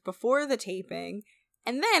explosive before the taping,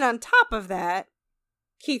 And then on top of that,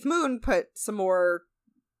 Keith Moon put some more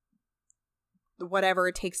whatever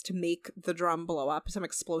it takes to make the drum blow up, some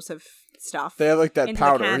explosive stuff. They had like that into the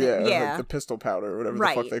powder, cannon. yeah, like the pistol powder or whatever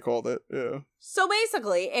the fuck they called it. Yeah. So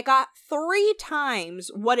basically, it got 3 times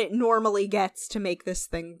what it normally gets to make this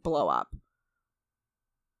thing blow up.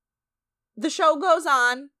 The show goes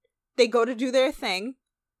on. They go to do their thing.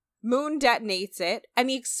 Moon detonates it, and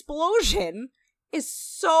the explosion is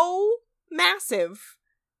so massive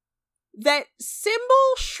that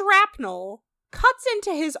cymbal shrapnel cuts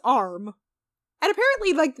into his arm. And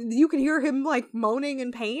apparently, like, you can hear him, like, moaning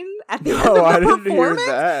in pain at the end of the performance. Hear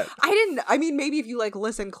that. I mean, maybe if you, like,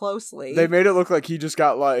 listen closely. They made it look like he just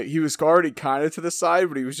got, like, he was already kind of to the side,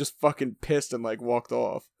 but he was just fucking pissed and, like, walked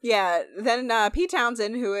off. Yeah, then Pete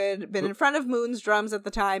Townsend, who had been in front of Moon's drums at the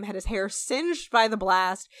time, had his hair singed by the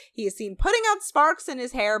blast. He is seen putting out sparks in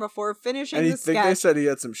his hair before finishing the sketch. And I think they said he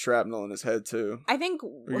had some shrapnel in his head, too. I think,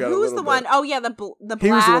 who's the one? Oh, yeah, the blast.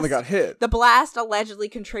 He was the one that got hit. The blast allegedly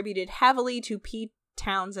contributed heavily to Pete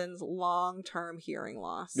Townsend's long-term hearing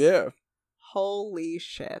loss. Yeah. Holy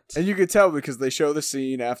shit. And you could tell because they show the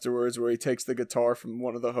scene afterwards where he takes the guitar from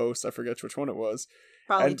one of the hosts, I forget which one it was.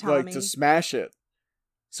 Probably and, Tommy. like, to smash it.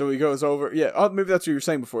 So he goes over, maybe that's what you were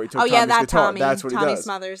saying before. He took Tommy's guitar. Tommy. That's what Tommy he does.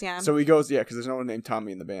 Smothers, yeah. So he goes, because there's no one named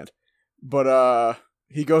Tommy in the band. But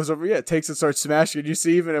he goes over, takes it, starts smashing it. You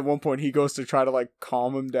see even at one point he goes to try to, like,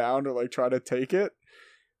 calm him down or, like, try to take it.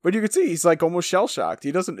 But you can see he's, like, almost shell-shocked.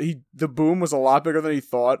 The boom was a lot bigger than he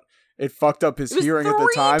thought. It fucked up his hearing at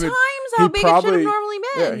the time. 3 times how big it should have normally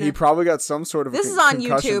been. Yeah, he probably got some sort of This is on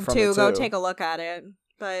concussion YouTube, from too. it, Go take a look at it.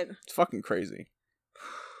 But it's fucking crazy.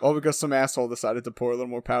 All because some asshole decided to pour a little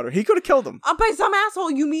more powder. He could have killed him. By some asshole,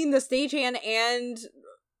 you mean the stagehand and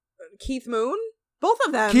Keith Moon? Both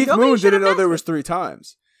of them. Keith Moon didn't know there was 3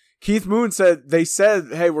 times. Keith Moon they said,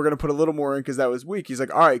 hey, we're going to put a little more in because that was weak. He's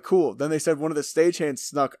like, all right, cool. Then they said one of the stagehands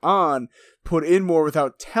snuck on, put in more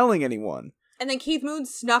without telling anyone. And then Keith Moon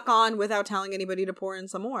snuck on without telling anybody to pour in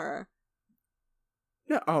some more.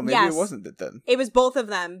 No, maybe it wasn't it then. It was both of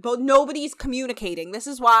them. But nobody's communicating. This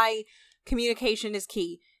is why communication is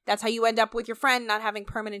key. That's how you end up with your friend not having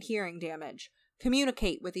permanent hearing damage.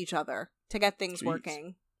 Communicate with each other to get things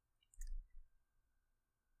working.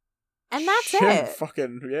 And that's it.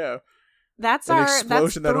 Fucking, yeah. That's An our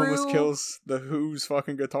explosion that almost kills the Who's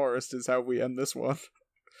fucking guitarist is how we end this one.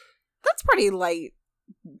 That's pretty light.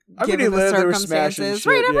 I mean, given the they were smashing circumstances,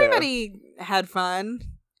 shit, right? Everybody had fun.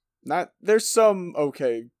 There's some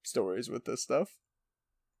okay stories with this stuff.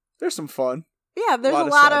 There's some fun. Yeah, there's a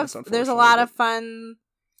lot of fun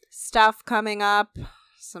stuff coming up.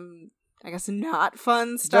 Some, I guess, not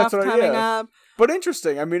fun stuff coming up. But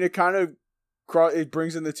interesting. I mean, it kind of it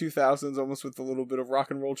brings in the 2000s almost with a little bit of rock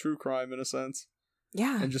and roll true crime in a sense.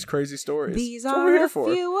 Yeah. And just crazy stories. These are a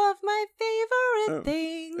few of my favorite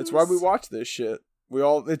things. It's why we watch this shit.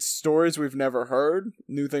 It's stories we've never heard,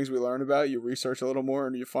 new things we learn about. You research a little more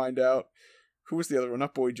and you find out. Who was the other one?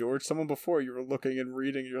 Not Boy George. Someone before you were looking and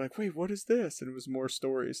reading. You're like, wait, what is this? And it was more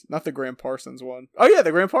stories. Not the Graham Parsons one. Oh, yeah,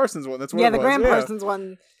 the Graham Parsons one. That's what it was. Yeah, the Graham Parsons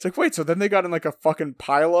one. It's like, wait, so then they got in like a fucking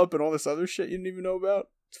pile up and all this other shit you didn't even know about?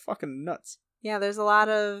 It's fucking nuts. Yeah, there's a lot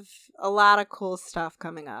of cool stuff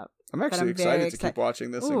coming up. I'm actually excited to keep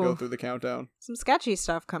watching this and go through the countdown. Some sketchy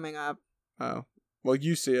stuff coming up. Oh. Well,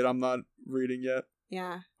 you see it. I'm not reading yet.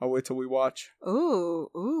 Yeah. I'll wait till we watch.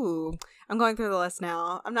 Ooh. I'm going through the list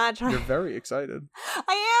now. I'm not trying. You're very excited.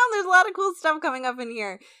 I am. There's a lot of cool stuff coming up in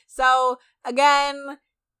here. So, again,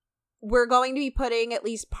 we're going to be putting at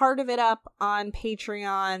least part of it up on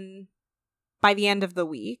Patreon by the end of the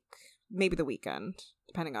week. Maybe the weekend,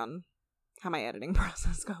 depending on how my editing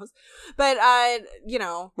process goes. But,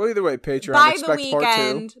 well, either way, Patreon,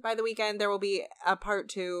 by the weekend, there will be a part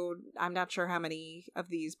 2. I'm not sure how many of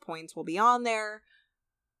these points will be on there,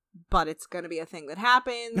 but it's going to be a thing that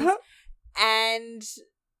happens. And,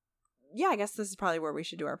 yeah, I guess this is probably where we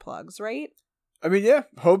should do our plugs, right? I mean, yeah.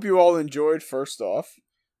 Hope you all enjoyed, first off.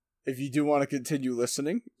 If you do want to continue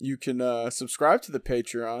listening, you can subscribe to the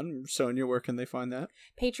Patreon. Sonia, where can they find that?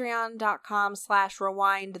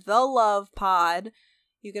 Patreon.com/rewindthelovepod.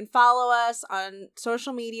 You can follow us on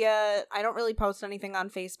social media. I don't really post anything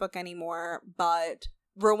on Facebook anymore, but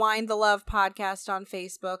Rewind the Love Podcast on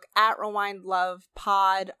Facebook, at Rewind Love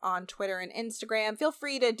Pod on Twitter and Instagram. Feel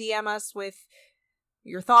free to DM us with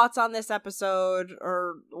your thoughts on this episode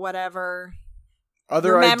or whatever. Other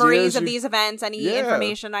your memories of these events, any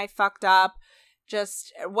information I fucked up,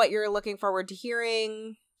 just what you're looking forward to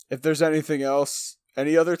hearing. If there's anything else,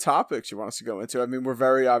 any other topics you want us to go into. I mean, we're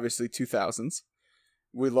very obviously 2000s.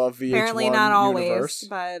 We love VH1 Apparently not always, universe.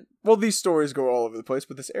 but... Well, these stories go all over the place,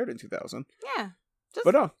 but this aired in 2000. Yeah. Just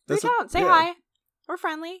but no, reach out. Say hi. We're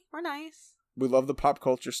friendly. We're nice. We love the pop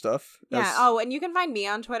culture stuff. Yeah. Oh, and you can find me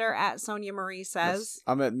on Twitter at Sonia Marie Says. Yes.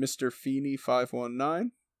 I'm at Mr. Feeney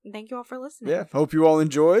 519. Thank you all for listening. Yeah. Hope you all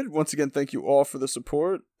enjoyed. Once again, thank you all for the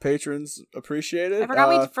support. Patrons appreciate it.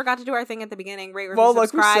 We forgot to do our thing at the beginning. Rate, review, subscribe,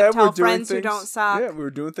 like we said, tell friends who don't suck. Yeah, we were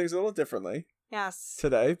doing things a little differently. Yes.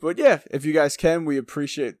 Today. But yeah, if you guys can, we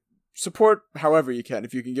appreciate support however you can.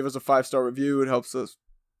 If you can give us a 5-star review, it helps us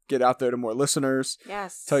get out there to more listeners.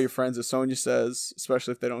 Yes. Tell your friends, as Sonia says,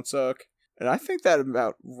 especially if they don't suck. And I think that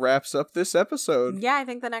about wraps up this episode. Yeah, I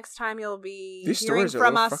think the next time you'll be These hearing stories are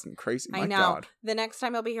from us. fucking crazy. I know. God. The next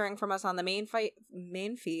time you'll be hearing from us on the main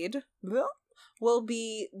feed will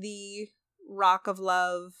be the Rock of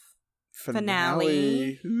Love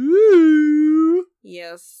finale. Ooh.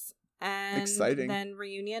 Yes. And exciting. Then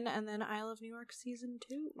Reunion, and then Isle of New York season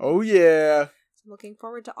 2. Oh yeah. So I'm looking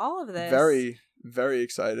forward to all of this. Very, very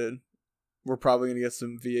excited. We're probably gonna get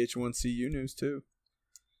some VH1CU news too.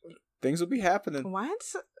 Things will be happening. What?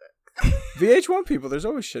 VH1 people, there's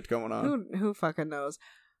always shit going on. Who fucking knows?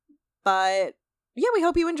 But yeah, we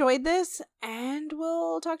hope you enjoyed this, and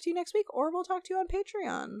we'll talk to you next week, or we'll talk to you on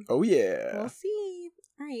Patreon. Oh yeah. We'll see.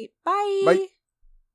 All right. Bye. Bye.